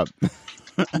show up.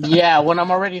 Yeah, when I'm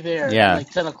already there. Yeah. At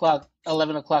like 10 o'clock,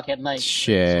 11 o'clock at night.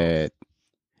 Shit.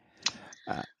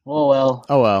 Oh well.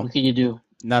 Oh well. What can you do?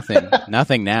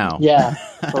 Nothing now. Yeah,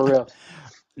 for real.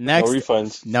 Next, No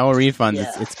refunds. no refunds.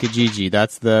 Yeah. It's Kijiji.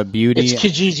 That's the beauty. It's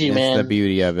Kijiji, That's man. the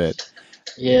beauty of it.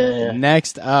 Yeah.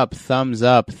 Next up, thumbs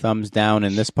up, thumbs down.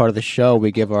 In this part of the show,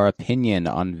 we give our opinion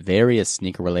on various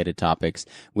sneaker-related topics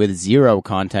with zero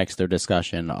context or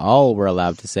discussion. All we're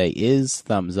allowed to say is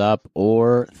thumbs up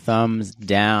or thumbs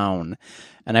down.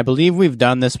 And I believe we've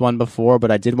done this one before,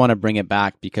 but I did want to bring it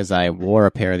back because I wore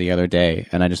a pair the other day,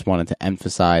 and I just wanted to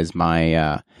emphasize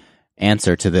my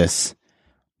answer to this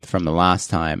from the last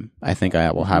time. I think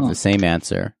I will have the same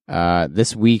answer.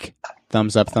 This week,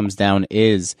 thumbs up, thumbs down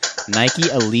is Nike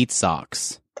Elite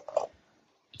Socks.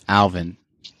 Alvin.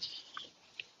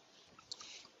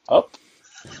 Up.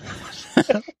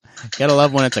 Gotta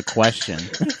love when it's a question.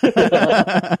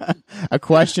 A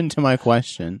question to my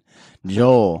question.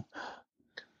 Joel.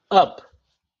 Up.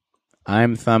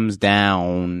 I'm thumbs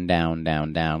down,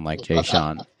 like Jay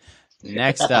Sean.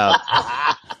 Next up.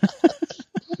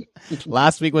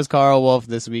 Last week was Carl Wolf.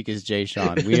 This week is Jay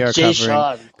Sean. We are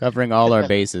covering all our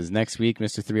bases. Next week,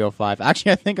 Mr. 305.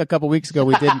 Actually, I think a couple weeks ago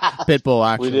we did Pitbull.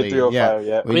 Actually, We did 305.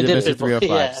 Yeah. we did Mr. Pitbull, 305.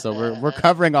 yeah. So we're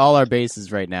covering all our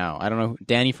bases right now. I don't know.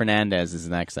 Danny Fernandez is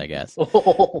next, I guess.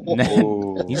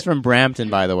 Ooh. He's from Brampton,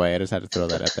 by the way. I just had to throw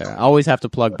that out there. I always have to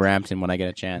plug Brampton when I get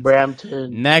a chance.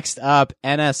 Brampton. Next up,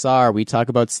 NSR. We talk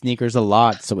about sneakers a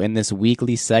lot. So in this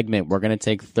weekly segment, we're going to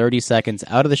take 30 seconds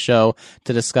out of the show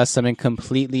to discuss something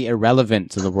completely irrelevant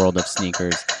to the world of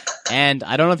sneakers. And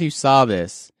I don't know if you saw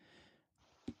this.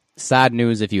 Sad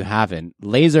news if you haven't.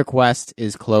 Laser Quest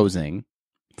is closing,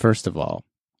 first of all.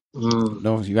 I don't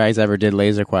know if you guys ever did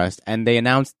Laser Quest. And they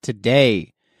announced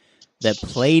today that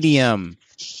Palladium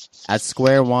at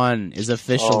Square One is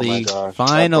officially, gosh.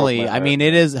 finally, That broke my I mean,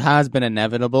 heart. has been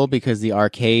inevitable because the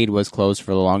arcade was closed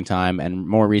for a long time, and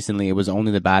more recently it was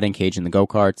only the batting cage and the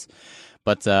go-karts.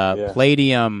 But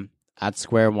Palladium at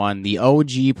Square One, the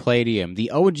OG Palladium,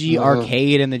 the OG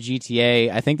arcade in the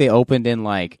GTA, I think they opened in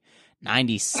like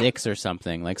 96 or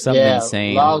something, like something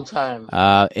insane. Long time.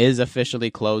 Is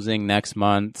officially closing next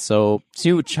month. So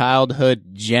 2 childhood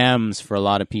gems for a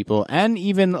lot of people, and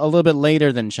even a little bit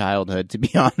later than childhood, to be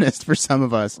honest, for some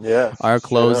of us, Yeah. are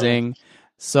closing.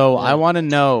 So Yeah. I want to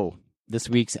know this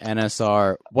week's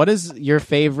NSR, what is your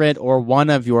favorite or one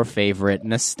of your favorite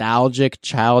nostalgic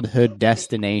childhood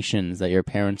destinations that your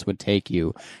parents would take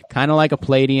you? Kind of like a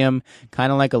Palladium,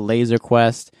 kind of like a Laser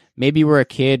Quest. Maybe you were a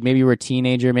kid, maybe you were a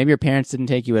teenager, maybe your parents didn't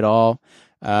take you at all.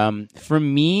 For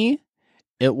me,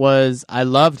 I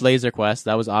loved Laser Quest.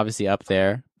 That was obviously up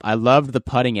there. I loved the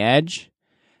Putting Edge,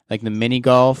 like the mini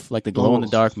golf, like the glow in the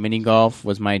dark mini golf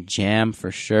was my jam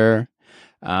for sure.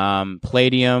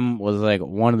 Palladium was like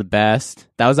one of the best.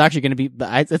 That was actually going to be,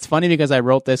 it's funny because I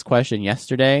wrote this question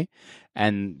yesterday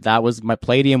and that was my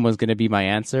Palladium was going to be my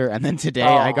answer. And then today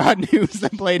I got news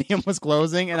that Palladium was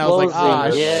closing and I was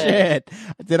like, shit,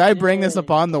 did I bring this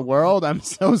upon the world? I'm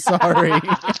so sorry.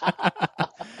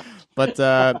 But,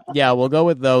 yeah, we'll go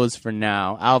with those for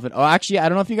now. Alvin. Oh, actually, I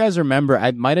don't know if you guys remember.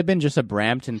 It might have been just a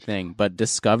Brampton thing, but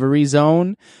Discovery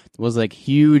Zone was like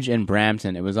huge in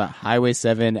Brampton. It was on Highway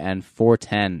 7 and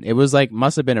 410. It was like,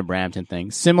 must have been a Brampton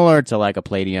thing. Similar to like a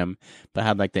Palladium, but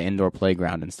had like the indoor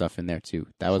playground and stuff in there too.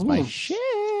 That was my shit.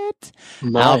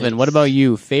 Alvin, what Nice. about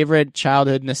you? Favorite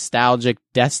childhood nostalgic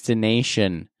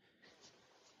destination?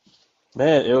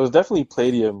 Man, it was definitely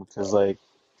Palladium because like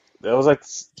it was like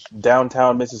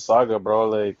downtown Mississauga, bro.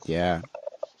 Like Yeah.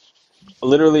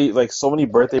 literally, like so many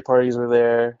birthday parties were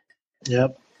there.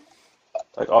 Yep.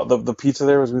 Like all the pizza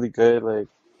there was really good. Like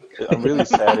I'm really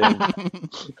saddened.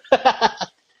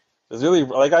 It's really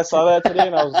like I saw that today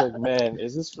and I was like, man,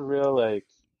 is this for real? Like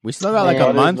We still got my like a Man.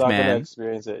 daughter's month, not gonna man.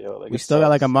 experience it, yo. Like We it still got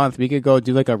like a sucks. month. We could go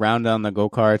do like a round on the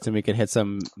go-karts and we could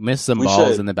miss some We balls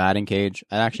should. in the batting cage.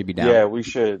 I'd actually be down. Yeah, we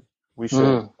should. We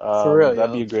should. For real,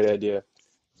 That'd be yo. a great idea.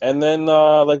 And then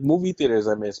like movie theaters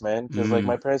I miss, man, because like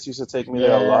my parents used to take me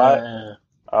there a lot.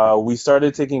 Yeah. We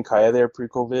started taking Kaya there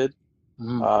pre-COVID.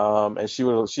 Mhm. And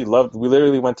she loved. We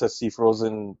literally went to see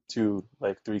Frozen 2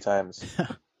 like 3 times,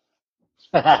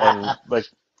 and like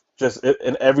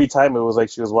and every time it was like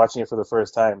she was watching it for the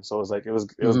first time. So it was like it was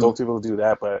dope Mhm. to be able to do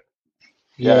that. But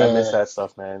yeah, I miss Yeah. that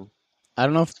stuff, man. I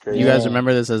don't know if It's you crazy. guys Yeah.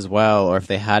 remember this as well, or if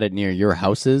they had it near your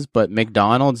houses, but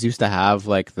McDonald's used to have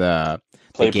like the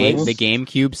Play game place. the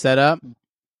GameCube set up.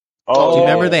 Oh Do you yeah,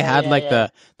 remember yeah, they yeah, had yeah, like yeah.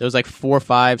 there was like 4,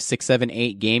 5, 6, 7,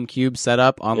 8 GameCube set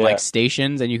up on yeah, like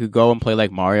stations, and you could go and play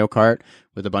like Mario Kart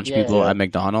with a bunch of people Yeah. yeah, at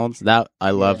McDonald's. That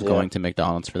I loved Yeah. yeah, going to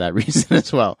McDonald's for that reason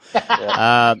as well.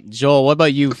 yeah. Joel, what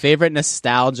about you? Favorite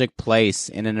nostalgic place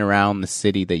in and around the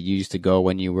city that you used to go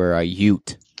when you were a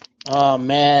youth? Oh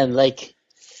man, like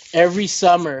every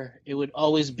summer it would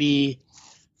always be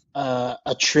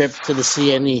a trip to the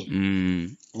CNE.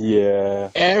 Mm, Yeah.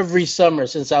 Every summer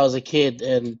since I was a kid,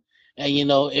 and you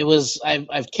know it was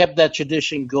I've kept that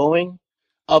tradition going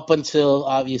up until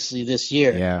obviously this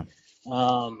year. yeah.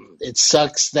 It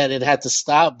sucks that it had to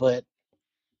stop, but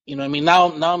you know, I mean, now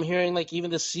I'm hearing like even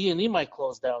the CNE might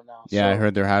close down now. Yeah, I So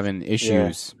heard they're having Yeah.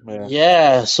 issues. Yeah.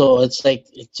 yeah, so it's like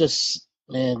it just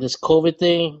man, this COVID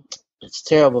thing, it's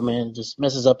terrible, man. It just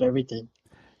messes up everything.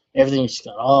 Everything just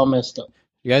got all messed up.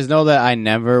 You guys know that I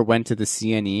never went to the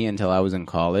CNE until I was in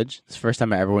college. It's the first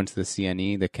time I ever went to the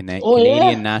CNE, the Oh Canadian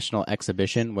yeah. National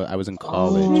Exhibition. I was in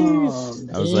college. Oh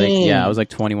I was like, I was dang. like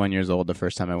 21 years old the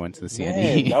first time I went to the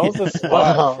Man, that was CNE. the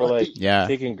spot for Wow. like Yeah,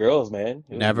 taking girls, man.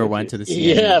 It was never went to wicked. the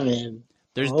Yeah, CNE. man.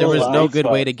 There Oh was It's a no wow. great good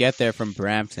way spot. to get there from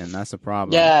Brampton. That's the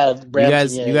problem. Yeah, You Brampton.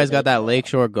 guys, Yeah, you yeah, guys got that yeah.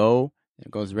 Lakeshore Go. It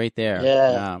goes right there.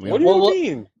 Yeah. Nah, we What don't. do you Well,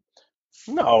 mean?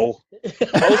 No,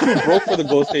 I was too broke for the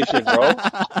GO station, bro.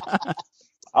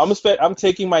 I'm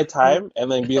taking my time and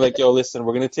then be like, yo, listen,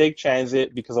 we're gonna take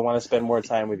transit because I want to spend more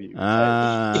time with you. Type.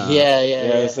 Ah. Yeah, You yeah, know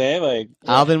what I'm yeah, saying? Like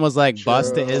yeah. Alvin was like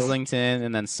bus to True. Islington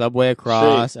and then subway straight,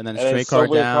 across and then and then streetcar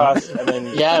subway down. across, and then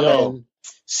Yeah, yo, man.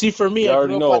 See, for me, you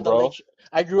already know, bro.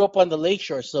 I grew up on the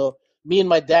lakeshore, so me and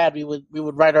my dad, we would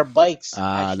ride our bikes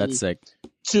Ah, that's actually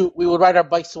sick. we would ride our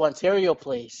bikes to Ontario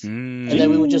Place, and then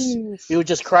we Jeez. would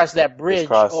just cross that Just bridge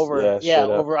cross, over, yeah, straight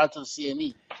up. over onto the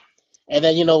CNE, and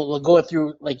then we're going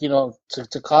through like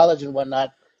to college and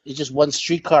whatnot. It's just one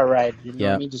streetcar ride, you know what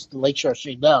I Yeah. mean? Just the lakeshore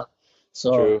straight down.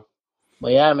 So, True.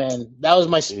 but yeah, man, that was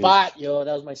my Jeez. spot, yo.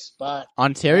 That was my spot.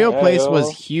 Ontario Yeah, Place was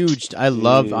yo. huge. I Jeez.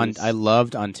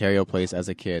 loved Ontario Place as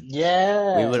a kid. We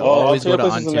Yeah. would Oh, always go Ontario to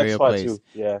Place is the next Ontario spot Place. too.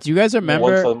 Yeah. Do you guys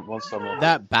remember One summer.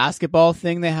 that basketball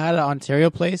thing they had at Ontario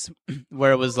Place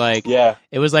where it was like Yeah.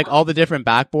 all the different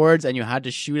backboards and you had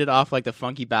to shoot it off like the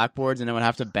funky backboards and it would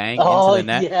have to bang Oh, into the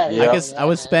net. yeah, yeah, I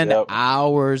would spend Yep.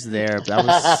 hours there. That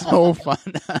was so fun.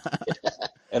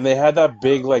 And they had that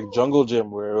big like jungle gym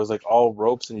where it was like all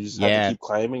ropes and you just had Yeah. to keep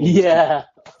climbing. And just Yeah.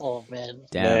 Oh man,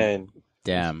 Damn. keep,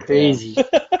 Damn. crazy.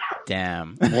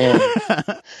 Damn. Man.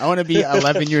 I want to be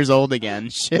 11 years old again.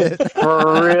 Shit.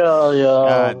 For real, yo.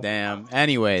 God damn.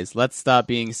 Anyways, let's stop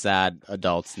being sad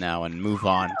adults now and move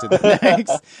on to the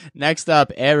next. Next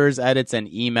up, errors, edits,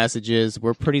 and e-messages.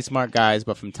 We're pretty smart guys,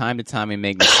 but from time to time we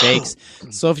make mistakes.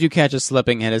 So if you catch us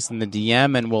slipping, hit us in the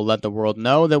DM and we'll let the world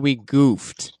know that we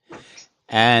goofed.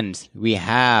 And we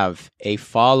have a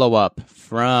follow-up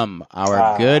from our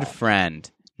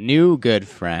new good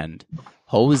friend,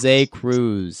 Jose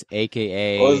Cruz,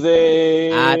 a.k.a.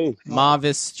 Jose. at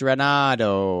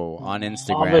Mavistranado on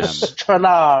Instagram.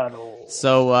 Mavistranado.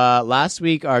 So last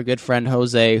week, our good friend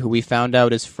Jose, who we found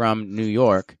out is from New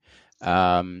York,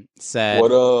 said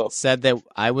What up? that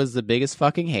I was the biggest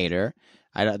fucking hater.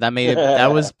 That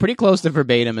was pretty close to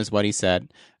verbatim is what he said.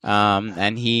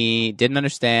 And he didn't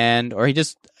understand, or he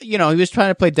just, he was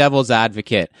trying to play devil's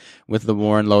advocate with the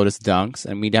Warren Lotus dunks.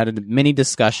 And we had a mini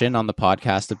discussion on the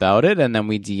podcast about it. And then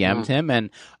we DM'd him and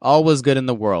all was good in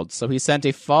the world. So he sent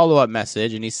a follow-up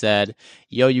message and he said,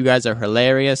 yo, you guys are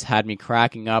hilarious. Had me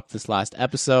cracking up this last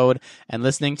episode. And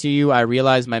listening to you, I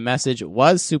realized my message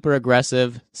was super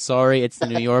aggressive. Sorry, it's the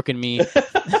New York in me.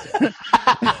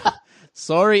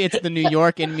 Sorry, it's the New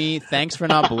York in me. Thanks for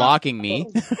not blocking me.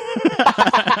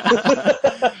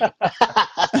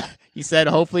 He said,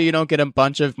 hopefully you don't get a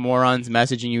bunch of morons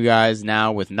messaging you guys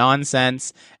now with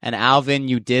nonsense. And Alvin,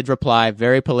 you did reply,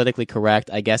 very politically correct.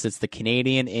 I guess it's the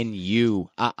Canadian in you.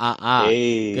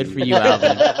 Hey. Good for you,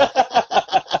 Alvin.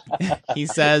 He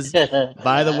says,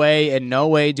 by the way, in no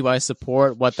way do I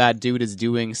support what that dude is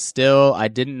doing. Still, I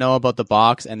didn't know about the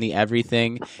box and the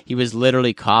everything. He was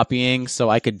literally copying, so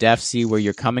I could def see where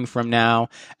you're coming from now.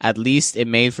 At least it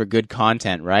made for good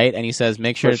content, right? And he says,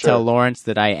 make sure to tell Lawrence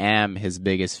that I am his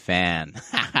biggest fan.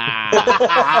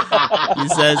 He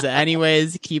says,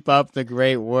 anyways, keep up the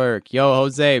great work. Yo,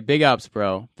 Jose, big ups,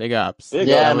 bro. Big ups.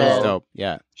 Yeah, man. Dope.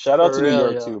 Yeah. Shout out For to New real,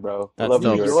 York yo. too, bro. I That's love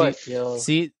dope. New York. Yo.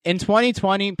 See, in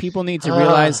 2020, people need to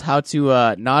realize how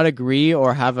to not agree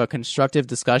or have a constructive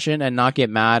discussion and not get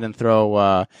mad and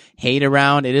throw hate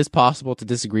around. It is possible to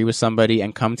disagree with somebody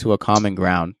and come to a common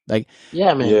ground. Like,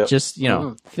 Yeah, man. Yeah. just,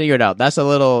 figure it out. That's a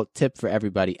little tip for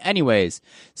everybody. Anyways,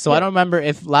 so I don't remember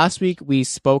if last week we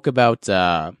spoke about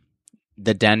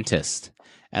the dentist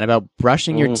and about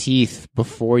brushing your teeth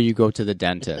before you go to the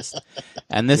dentist.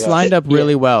 And this lined up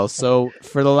really well. So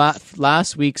for the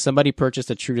last week, somebody purchased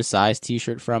a True to Size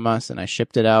t-shirt from us, and I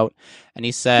shipped it out. And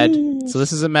he said, so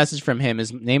this is a message from him.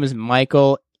 His name is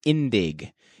Michael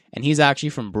Indig, and he's actually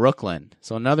from Brooklyn.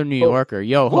 So another New Yorker.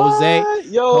 Yo, Jose, What?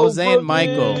 Yo, Jose and Brooklyn.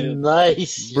 Michael.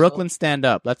 Nice. Brooklyn, stand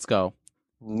up. Let's go.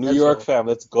 New York fam,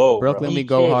 let's go. Brooklyn, bro. we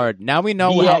go BK. hard. Now we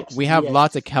know BX, we have BX.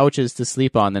 lots of couches to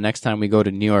sleep on the next time we go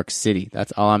to New York City.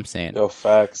 That's all I'm saying. Yo,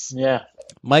 facts. Yeah.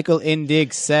 Michael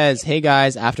Indig says, hey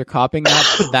guys, after copying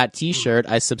that t-shirt,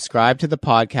 I subscribed to the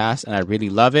podcast and I really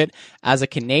love it. As a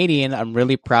Canadian, I'm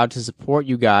really proud to support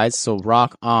you guys, so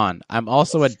rock on. I'm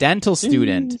also a dental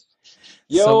student.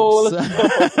 Yo,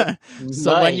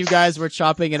 So when you guys were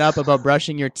chopping it up about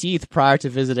brushing your teeth prior to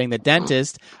visiting the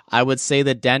dentist, I would say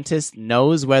the dentist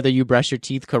knows whether you brush your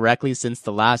teeth correctly since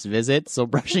the last visit. So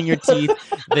brushing your teeth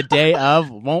the day of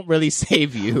won't really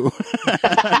save you.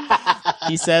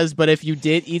 He says, but if you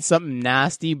did eat something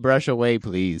nasty, brush away,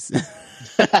 please.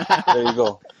 there you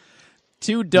go.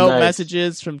 Two dope Nice.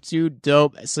 messages from two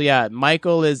dope. So yeah,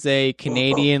 Michael is a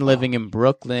Canadian living in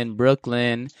Brooklyn.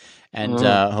 And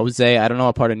Jose, I don't know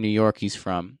what part of New York he's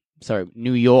from. Sorry,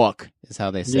 New York is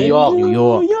how they say New it. York. New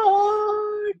York. New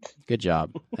York. Good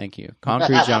job. Thank you.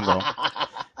 Concrete Jungle.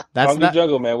 That's Hungry not.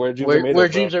 jungle, man. Where dreams are made Where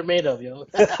of, dreams are made of, yo.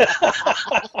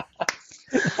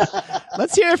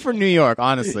 Let's hear it for New York,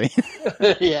 honestly.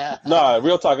 Yeah. Nah,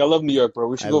 real talk. I love New York, bro.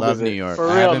 We should I go love visit. New York. For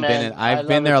I real, haven't man. been. I I've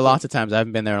been love there it a lot too. of times. I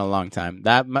haven't been there in a long time.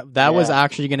 That was Yeah.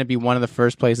 actually going to be one of the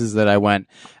first places that I went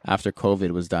after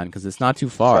COVID was done because it's not too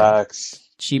far. Facts.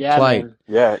 Cheap Yeah, flight. man.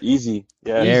 Yeah, easy.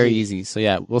 Yeah. Very easy. So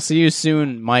yeah, we'll see you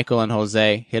soon, Michael and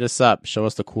Jose. Hit us up. Show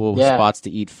us the cool Yeah. spots to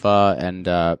eat pho and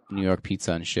New York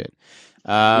pizza and shit.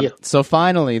 Yeah. So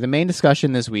finally, the main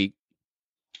discussion this week.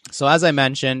 So as I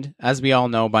mentioned, as we all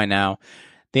know by now,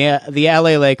 the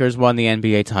LA Lakers won the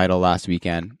NBA title last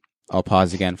weekend. I'll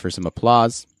pause again for some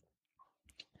applause.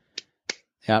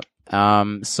 Yep.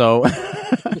 So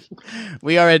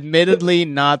we are admittedly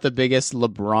not the biggest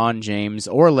LeBron James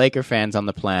or Laker fans on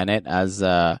the planet,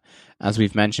 as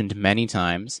we've mentioned many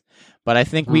times. But I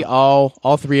think we all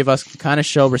three of us can kind of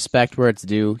show respect where it's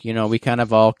due. You know, we kind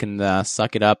of all can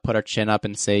suck it up, put our chin up,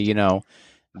 and say, you know,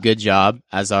 good job,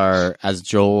 as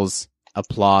Joel's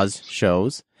applause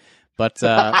shows. But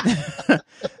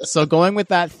so going with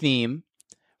that theme,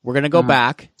 we're gonna go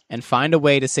back and find a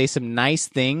way to say some nice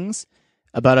things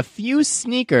about a few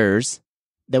sneakers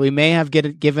that we may have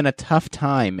given a tough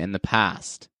time in the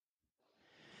past.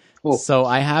 Cool. So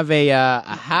I have a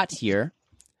hat here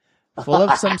full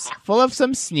of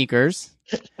some sneakers.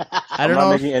 I I'm don't not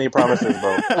know. making any promises,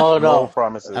 bro. Oh, no.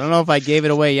 promises. I don't know if I gave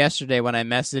it away yesterday when I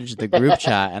messaged the group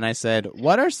chat and I said,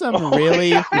 "What are some really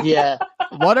Yeah.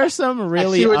 what are some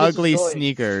really see where this is ugly going.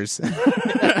 sneakers?" And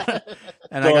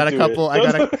I Don't got a do couple.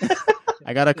 it.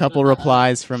 I got a couple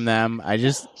replies from them. I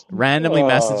just randomly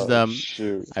messaged them.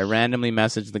 Shoot. I randomly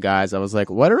messaged the guys. I was like,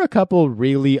 "What are a couple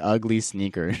really ugly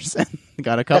sneakers?"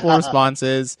 Got a couple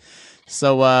responses.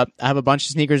 So I have a bunch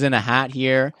of sneakers in a hat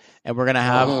here, and we're gonna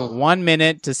have 1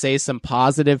 minute to say some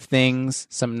positive things,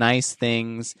 some nice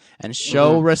things, and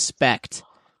show respect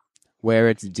where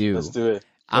it's due. Let's do it.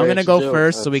 I'm Where going to it's go due.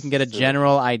 first so we can get a Let's do it.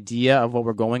 general idea of what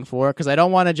we're going for, because I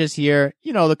don't want to just hear,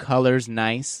 you know, the color's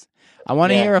nice. I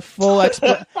want to Yeah. hear a full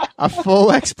a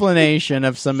full explanation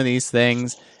of some of these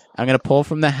things. I'm going to pull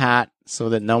from the hat so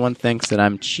that no one thinks that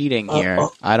I'm cheating here.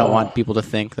 I don't want people to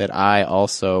think that I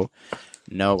also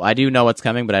know. I do know what's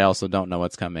coming, but I also don't know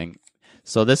what's coming.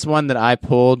 So this one that I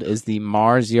pulled is the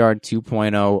Mars Yard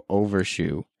 2.0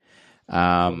 overshoe.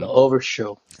 The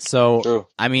overshow. So, True.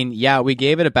 I mean, yeah, we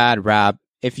gave it a bad rap.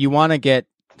 If you want to get,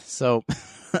 so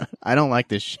I don't like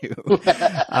this shoe.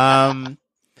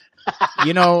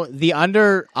 You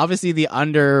know, obviously the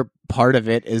under part of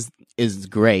it is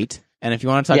great. And if you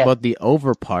want to talk about the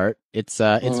over part, it's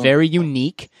very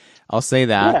unique. I'll say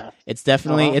that. Yeah. It's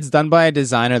definitely, it's done by a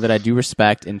designer that I do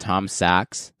respect in Tom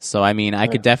Sachs. So, I mean, I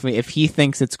could definitely, if he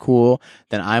thinks it's cool,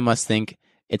 then I must think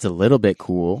it's a little bit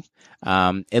cool.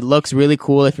 It looks really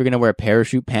cool if you're going to wear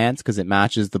parachute pants because it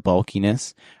matches the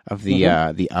bulkiness of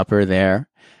the upper there.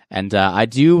 And I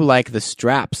do like the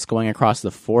straps going across the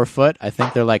forefoot. I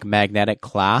think they're like magnetic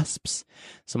clasps.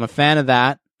 So I'm a fan of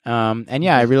that. And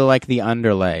yeah, I really like the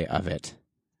underlay of it.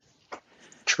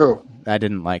 True. I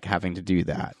didn't like having to do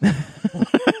that.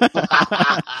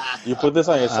 You put this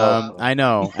on yourself. I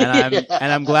know,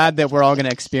 and I'm glad that we're all going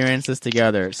to experience this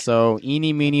together. So,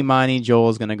 eeny, meeny, miny,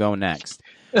 Joel's going to go next.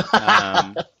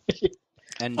 And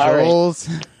Joel's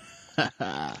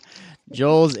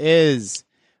Joel's is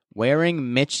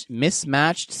wearing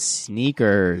mismatched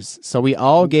sneakers. So we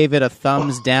all gave it a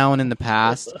thumbs down in the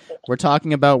past. We're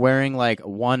talking about wearing like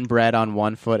one bread on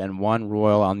one foot and one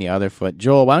royal on the other foot.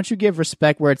 Joel, why don't you give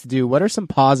respect where it's due? What are some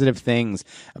positive things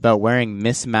about wearing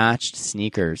mismatched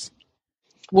sneakers?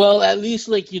 Well, at least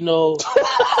like, you know,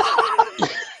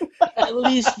 at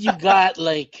least you got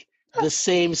like the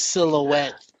same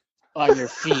silhouette on your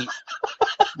feet.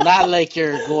 Not like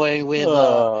you're going with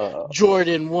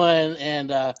Jordan 1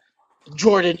 and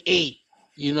Jordan 8,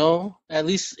 you know? At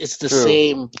least it's the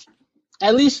same.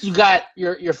 At least you got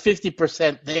your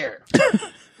 50% there.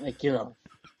 Like, you know,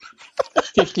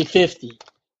 50-50. You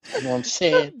know what I'm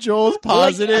saying? Joel's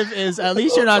positive is at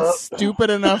least you're not stupid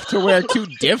enough to wear two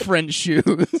different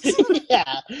shoes.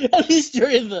 Yeah, at least you're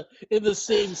in the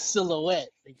same silhouette,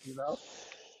 like, you know?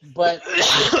 But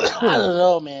I don't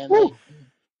know, man. Like,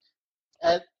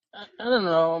 I don't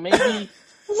know. Maybe you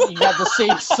got the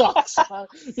same socks.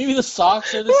 Maybe the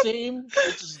socks are the same,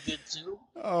 which is good too.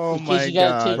 Oh in my case you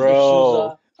gotta god, take bro! your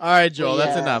shoes off. All right, Joel,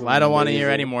 that's enough. I don't want to hear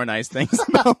any more nice things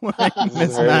about wearing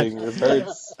mismatched. It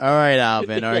hurts. All right,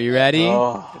 Alvin, are you ready?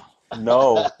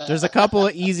 No. There's a couple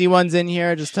of easy ones in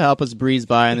here just to help us breeze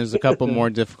by, and there's a couple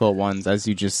more difficult ones, as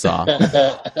you just saw.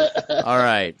 All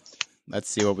right, let's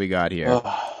see what we got here.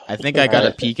 I think I got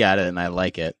a peek at it, and I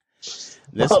like it.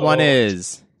 This one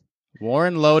is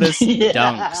Warren Lotus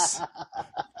Dunks.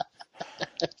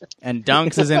 And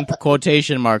dunks is in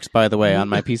quotation marks, by the way, on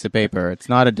my piece of paper. It's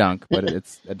not a dunk, but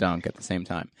it's a dunk at the same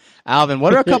time. Alvin,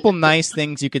 what are a couple nice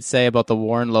things you could say about the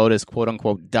Warren Lotus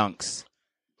quote-unquote dunks?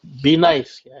 Be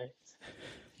nice, guys.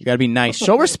 You gotta be nice.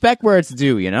 Show respect where it's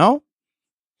due, you know?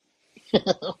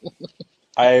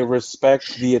 I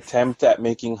respect the attempt at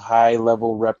making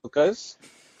high-level replicas.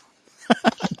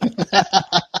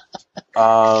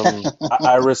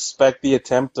 I respect the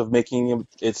attempt of making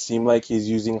it seem like he's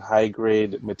using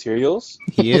high-grade materials.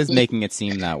 He is making it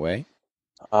seem that way.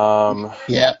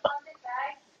 Yeah.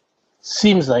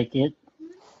 Seems like it.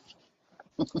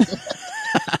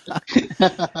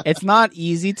 It's not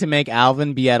easy to make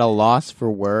Alvin be at a loss for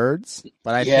words,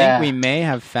 but I think we may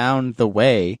have found the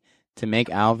way to make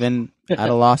Alvin at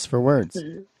a loss for words.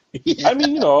 Yeah. I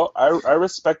mean, you know, I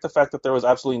respect the fact that there was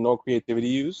absolutely no creativity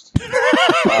used.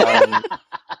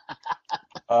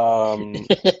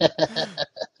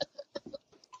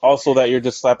 Also, that you're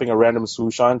just slapping a random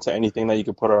swoosh on to anything that you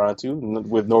could put her onto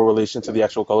with no relation to the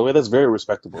actual colorway. That's very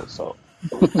respectable. So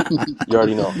you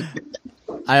already know.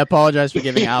 I apologize for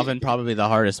giving Alvin probably the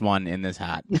hardest one in this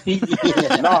hat.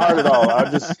 Not hard at all. I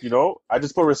just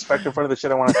put respect in front of the shit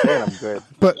I want to say, and I'm good.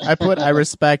 But I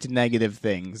respect negative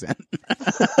things. All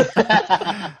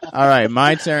right,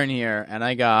 my turn here, and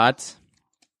I got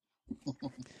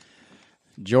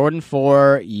Jordan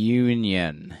 4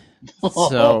 Union.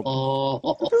 So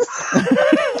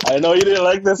I know you didn't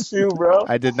like this shoe, bro.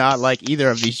 I did not like either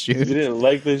of these shoes. You didn't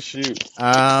like this shoe.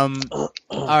 All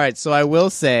right, so I will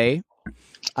say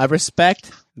I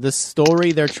respect the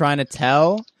story they're trying to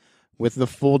tell with the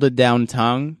folded down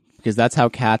tongue, because that's how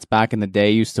cats back in the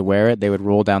day used to wear it. They would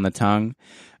roll down the tongue.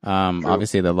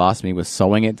 Obviously, they lost me with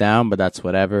sewing it down, but that's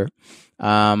whatever.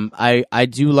 I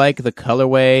do like the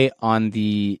colorway on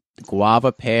the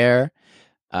guava pair.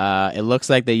 It looks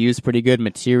like they use pretty good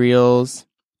materials.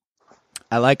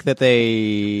 I like that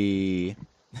they...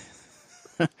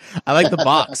 I like the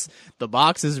box. The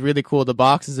box is really cool. The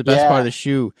box is the best part of the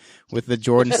shoe with the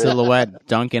Jordan silhouette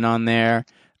dunking on there.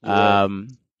 I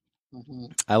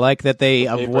like that they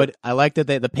avoid... I like that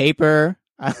the paper...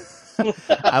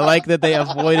 I like that they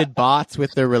avoided bots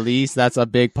with their release. That's a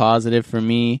big positive for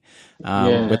me.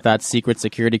 With that secret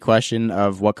security question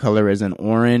of what color is an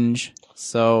orange.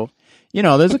 So...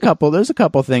 there's a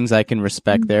couple things I can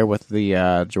respect there with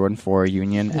the Jordan 4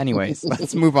 Union. Anyways,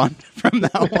 let's move on from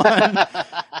that one.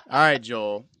 All right,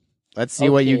 Joel. Let's see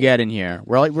what you get in here.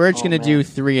 We're just going to do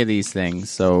 3 of these things,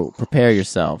 so prepare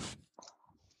yourself.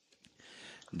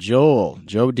 Joe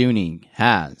Dooney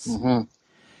has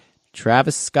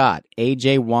Travis Scott,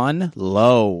 AJ1,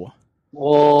 low.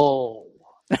 Whoa.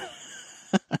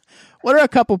 What are a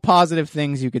couple positive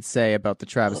things you could say about the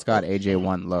Travis Scott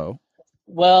AJ1 low?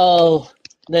 Well,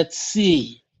 let's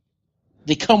see.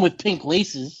 They come with pink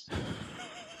laces.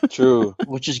 True.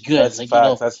 Which is good. That's like,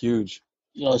 facts. That's huge.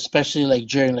 Especially like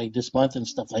during like this month and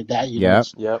stuff like that. Yep.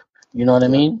 You know what I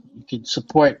mean? You could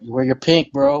support. You wear your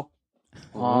pink, bro.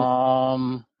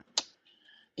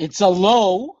 It's a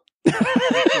low,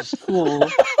 which is cool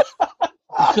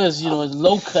because it's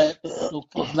low cut.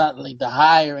 It's not like the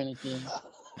high or anything,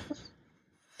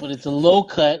 but it's a low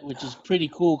cut, which is pretty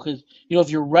cool because if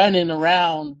you're running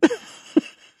around,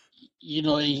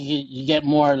 you get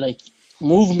more like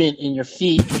movement in your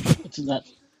feet. It's not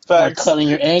cutting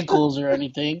your ankles or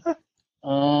anything.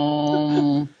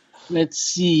 Let's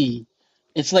see.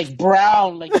 It's like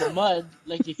brown, like the mud.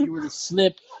 Like if you were to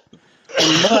slip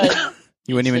in mud,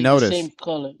 you wouldn't even notice. The same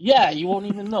color. Yeah, you won't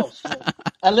even know. So,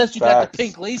 unless you got the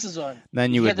pink laces on.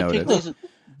 Then you would notice. Pink laces,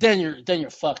 then you're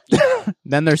fucked.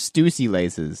 Then there's Stussy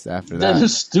laces after that. Then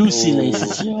there's Stussy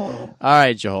laces, yo. All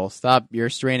right, Joel, stop. You're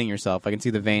straining yourself. I can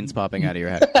see the veins popping out of your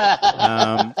head.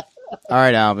 All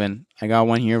right, Alvin, I got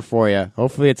one here for you.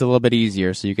 Hopefully it's a little bit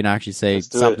easier so you can actually say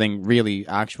something really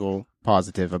actual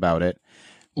positive about it.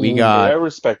 We got... I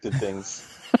respected things.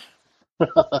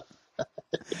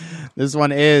 This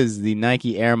one is the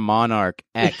Nike Air Monarch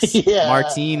X.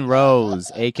 Martine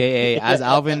Rose, a.k.a., as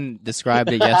Alvin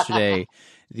described it yesterday,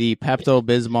 the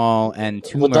Pepto-Bismol and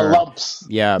tumor. With the lumps.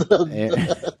 Yeah,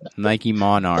 Nike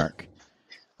Monarch.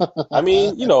 I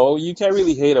mean, you can't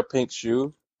really hate a pink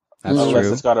shoe. Unless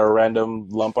true. It's got a random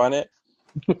lump on it.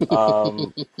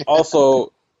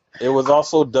 Also, it was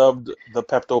also dubbed the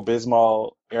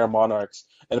Pepto-Bismol Air Monarchs.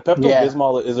 And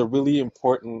Pepto-Bismol is a really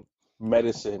important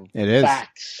medicine. It is.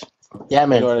 Facts. Yeah,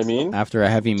 man. You know what I mean? After a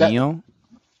heavy meal.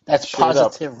 That's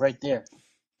positive right there.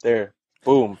 There.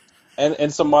 Boom.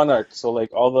 And some Monarchs. So like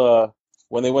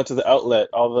when they went to the outlet,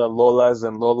 all the Lolas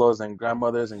and Lolos and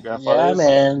grandmothers and grandfathers. Yeah,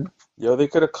 man. They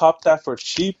could have copped that for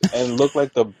cheap and looked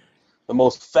like the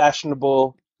most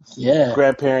fashionable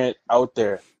grandparent out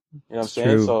there. You know what I'm saying?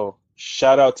 True. So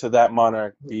shout out to that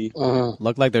Monarch, B.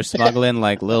 Look like they're smuggling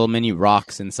like little mini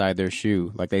rocks inside their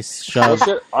shoe. Like they shoved rocks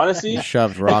in there.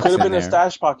 It could have been a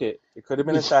stash pocket.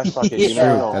 You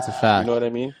know? That's a fact. You know what I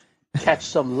mean? Catch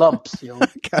some lumps, yo.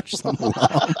 Catch some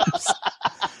lumps.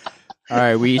 All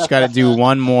right, we each got to do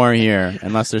one more here.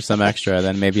 Unless there's some extra,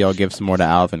 then maybe I'll give some more to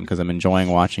Alvin because I'm enjoying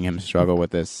watching him struggle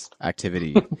with this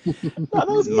activity.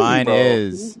 Mine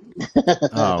is...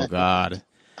 Oh, God.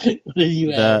 What are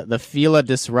you at? The Fila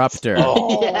Disruptor.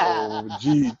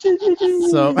 Gee.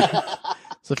 So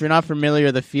if you're not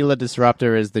familiar, the Fila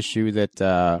Disruptor is the shoe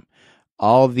that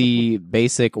all the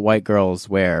basic white girls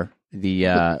wear.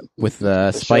 With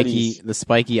the spiky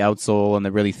outsole and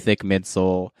the really thick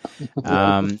midsole.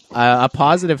 A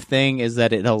positive thing is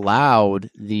that it allowed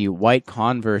the white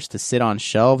Converse to sit on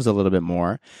shelves a little bit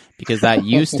more because that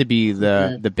used to be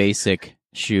the basic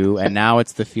shoe and now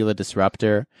it's the Fila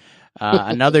Disruptor.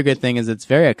 Another good thing is it's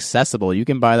very accessible. You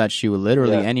can buy that shoe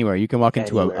literally anywhere. You can walk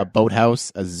into a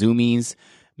Boathouse, a Zoomies,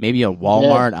 maybe a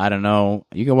Walmart. I don't know.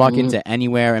 You can walk into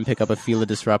anywhere and pick up a Fila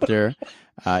Disruptor.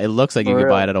 It looks like you could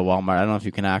buy it at a Walmart. I don't know if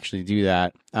you can actually do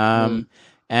that. And,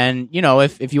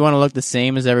 if you want to look the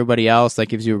same as everybody else, that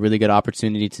gives you a really good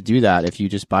opportunity to do that. If you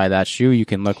just buy that shoe, you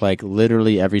can look like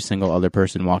literally every single other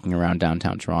person walking around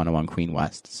downtown Toronto on Queen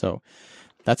West. So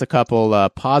that's a couple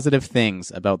positive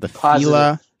things about the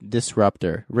Fila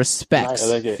Disruptor. Respects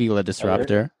Fila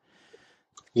Disruptor.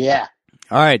 Yeah.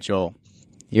 All right, Joel.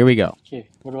 Here we go. Okay,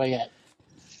 what do I got?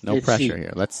 No pressure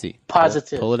here. Let's see.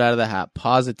 Positive. Pull it out of the hat.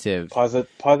 Positive.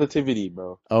 Positivity,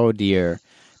 bro. Oh, dear.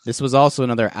 This was also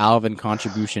another Alvin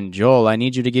contribution. Joel, I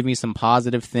need you to give me some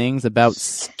positive things about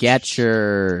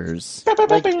Skechers.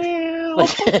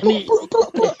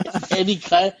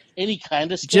 Any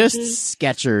kind of Skechers? Just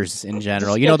Skechers in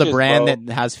general. You know the brand that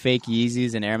has fake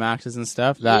Yeezys and Air Maxes and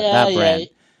stuff? That brand.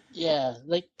 Yeah.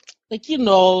 Like if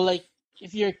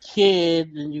you're a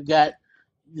kid and you got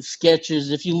the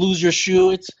Skechers, if you lose your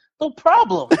shoe, it's no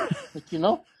problem.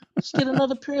 Just get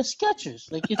another pair of Skechers.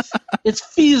 Like it's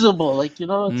feasible. It's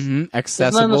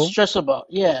accessible. There's nothing to stress about.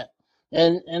 Yeah,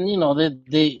 and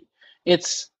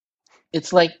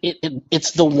it's like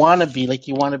it's the wannabe. Like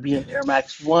you want to be an Air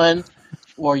Max 1,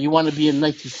 or you want to be a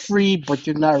Nike Free, but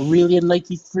you're not really a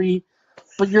Nike Free.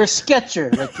 but you're a sketcher,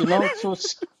 like So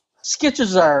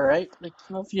sketches are right. Like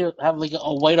if you have like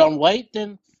a white on white,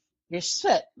 then you're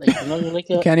set. Like you're like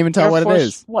You a can't even tell Air what Force it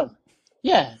is. One.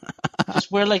 Yeah,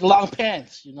 just wear like long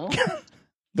pants.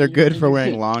 They're good for You're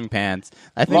wearing good. long pants.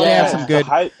 I think Long they have Yeah. some good.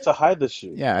 to hide the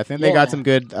shoe. Yeah, I think they got Yeah. some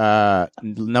good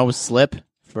no slip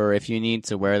for if you need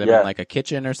to wear them Yeah. in like a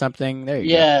kitchen or something. There you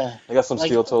go. Yeah. They got some Like-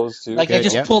 steel toes too. Like I Good,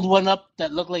 just yep. pulled one up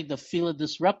that looked like the Fila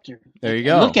Disruptor. There you I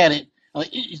go. look at it. I'm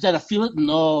like, is that a Fila?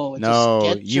 No. It's a No,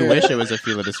 Sketcher. you wish it was a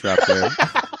Fila Disruptor.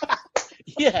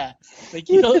 Yeah, like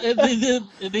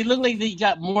they look like they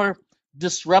got more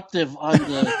disruptive on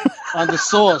the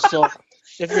sole. So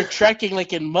if you're trekking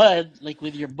like in mud, like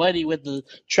with your buddy with the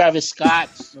Travis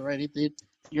Scotts or anything,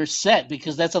 you're set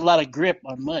because that's a lot of grip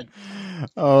on mud.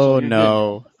 Oh you're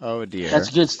no. Oh dear. That's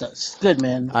good stuff. It's good,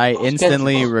 man. I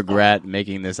instantly Sketchy. regret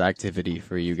making this activity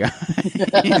for you guys.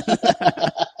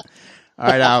 All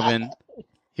right, Alvin.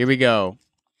 Here we go.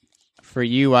 For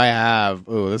you, I have.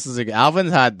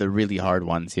 Alvin's had the really hard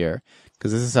ones here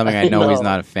because this is something I know he's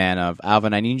not a fan of.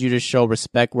 Alvin, I need you to show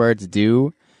respect where it's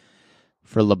due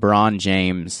for LeBron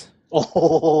James.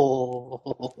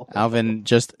 Oh. Alvin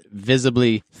just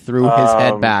visibly threw his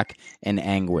head back in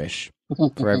anguish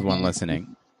for everyone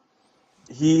listening.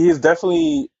 He is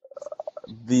definitely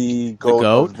the GOAT,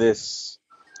 GOAT?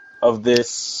 of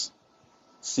this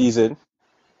season.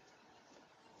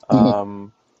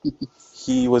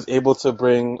 He was able to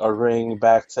bring a ring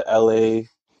back to LA,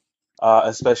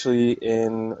 especially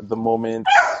in the moment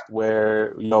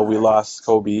where we lost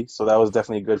Kobe. So that was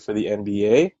definitely good for the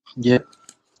NBA. Yep.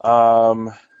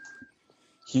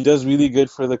 He does really good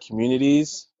for the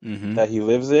communities Mm-hmm. that he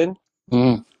lives in.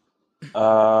 Mm.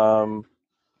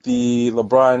 The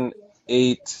LeBron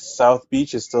 8 South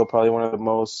Beach is still probably one of the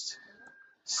most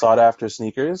sought after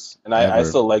sneakers, and I Ever.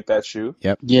 still like that shoe.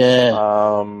 Yeah.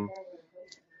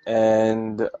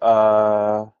 And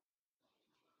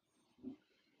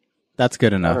That's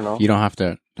good I enough. don't know. You don't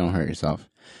hurt yourself.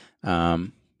 You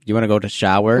want to go to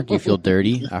shower? Do you feel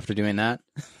dirty after doing that?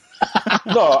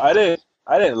 no, I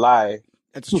didn't lie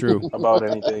That's true. about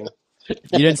anything. You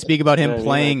didn't speak about him Yeah, you're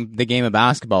playing the game of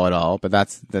basketball at all, but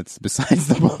that's besides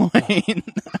the point.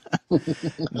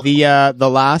 The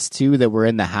last two that were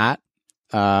in the hat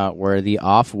were the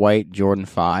Off-White Jordan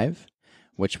 5,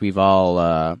 which we've all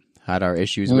had our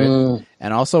issues with,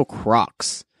 and also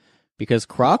Crocs. Because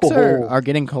Crocs are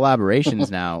getting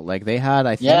collaborations now. Like they had,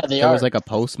 I think Yeah, they there was are. like a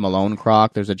Post Malone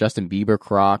Croc. There's a Justin Bieber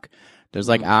Croc. There's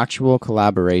like actual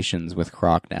collaborations with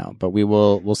Croc now. But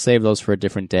we'll save those for a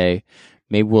different day.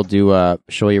 Maybe we'll do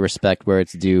show your respect where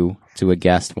it's due to a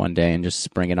guest one day and just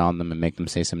spring it on them and make them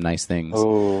say some nice things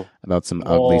Oh, about some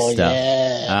ugly stuff.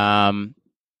 Yeah.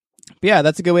 But yeah,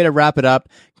 that's a good way to wrap it up.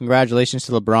 Congratulations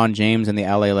to LeBron James and the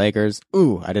LA Lakers.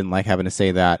 Ooh, I didn't like having to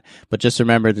say that. But just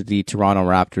remember that the Toronto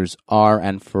Raptors are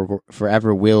and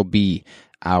forever will be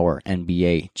our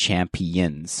NBA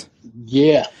champions.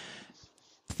 Yeah.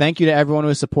 Thank you to everyone who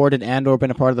has supported and or been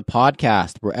a part of the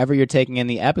podcast. Wherever you're taking in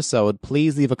the episode,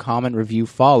 please leave a comment, review,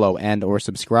 follow, and or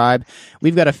subscribe.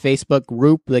 We've got a Facebook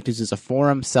group. We like to use a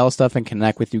forum, sell stuff, and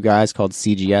connect with you guys called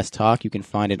CGS Talk. You can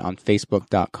find it on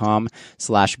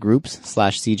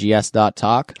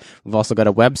facebook.com/groups/cgs.talk. We've also got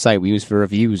a website we use for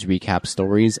reviews, recap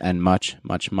stories, and much,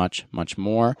 much, much, much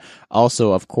more.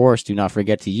 Also, of course, do not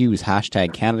forget to use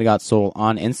hashtag CanadaGotSoul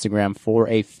on Instagram for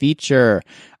a feature.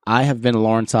 I have been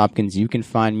Lawrence Hopkins. You can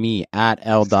find me at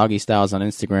LDoggyStyles on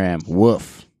Instagram.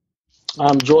 Woof.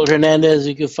 I'm Joel Hernandez.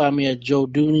 You can find me at Joe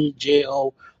Dooney,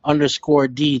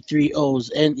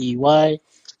 JO_D3OsNEY.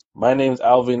 my name's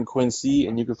Alvin Quincy,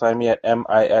 and you can find me at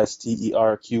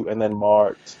MISTERQ and then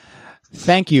Mart.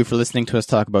 Thank you for listening to us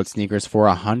talk about sneakers for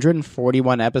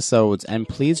 141 episodes. And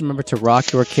please remember to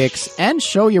rock your kicks and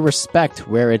show your respect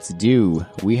where it's due.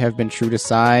 We have been true to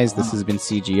size. This has been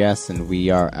CGS, and we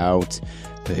are out.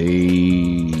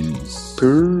 Peace.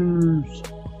 Peace.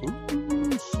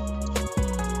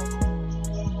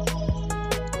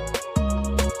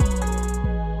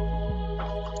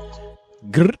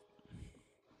 Grr.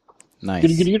 Nice.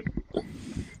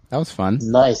 That was fun.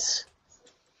 Nice.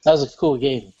 That was a cool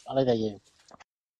game. I like that game.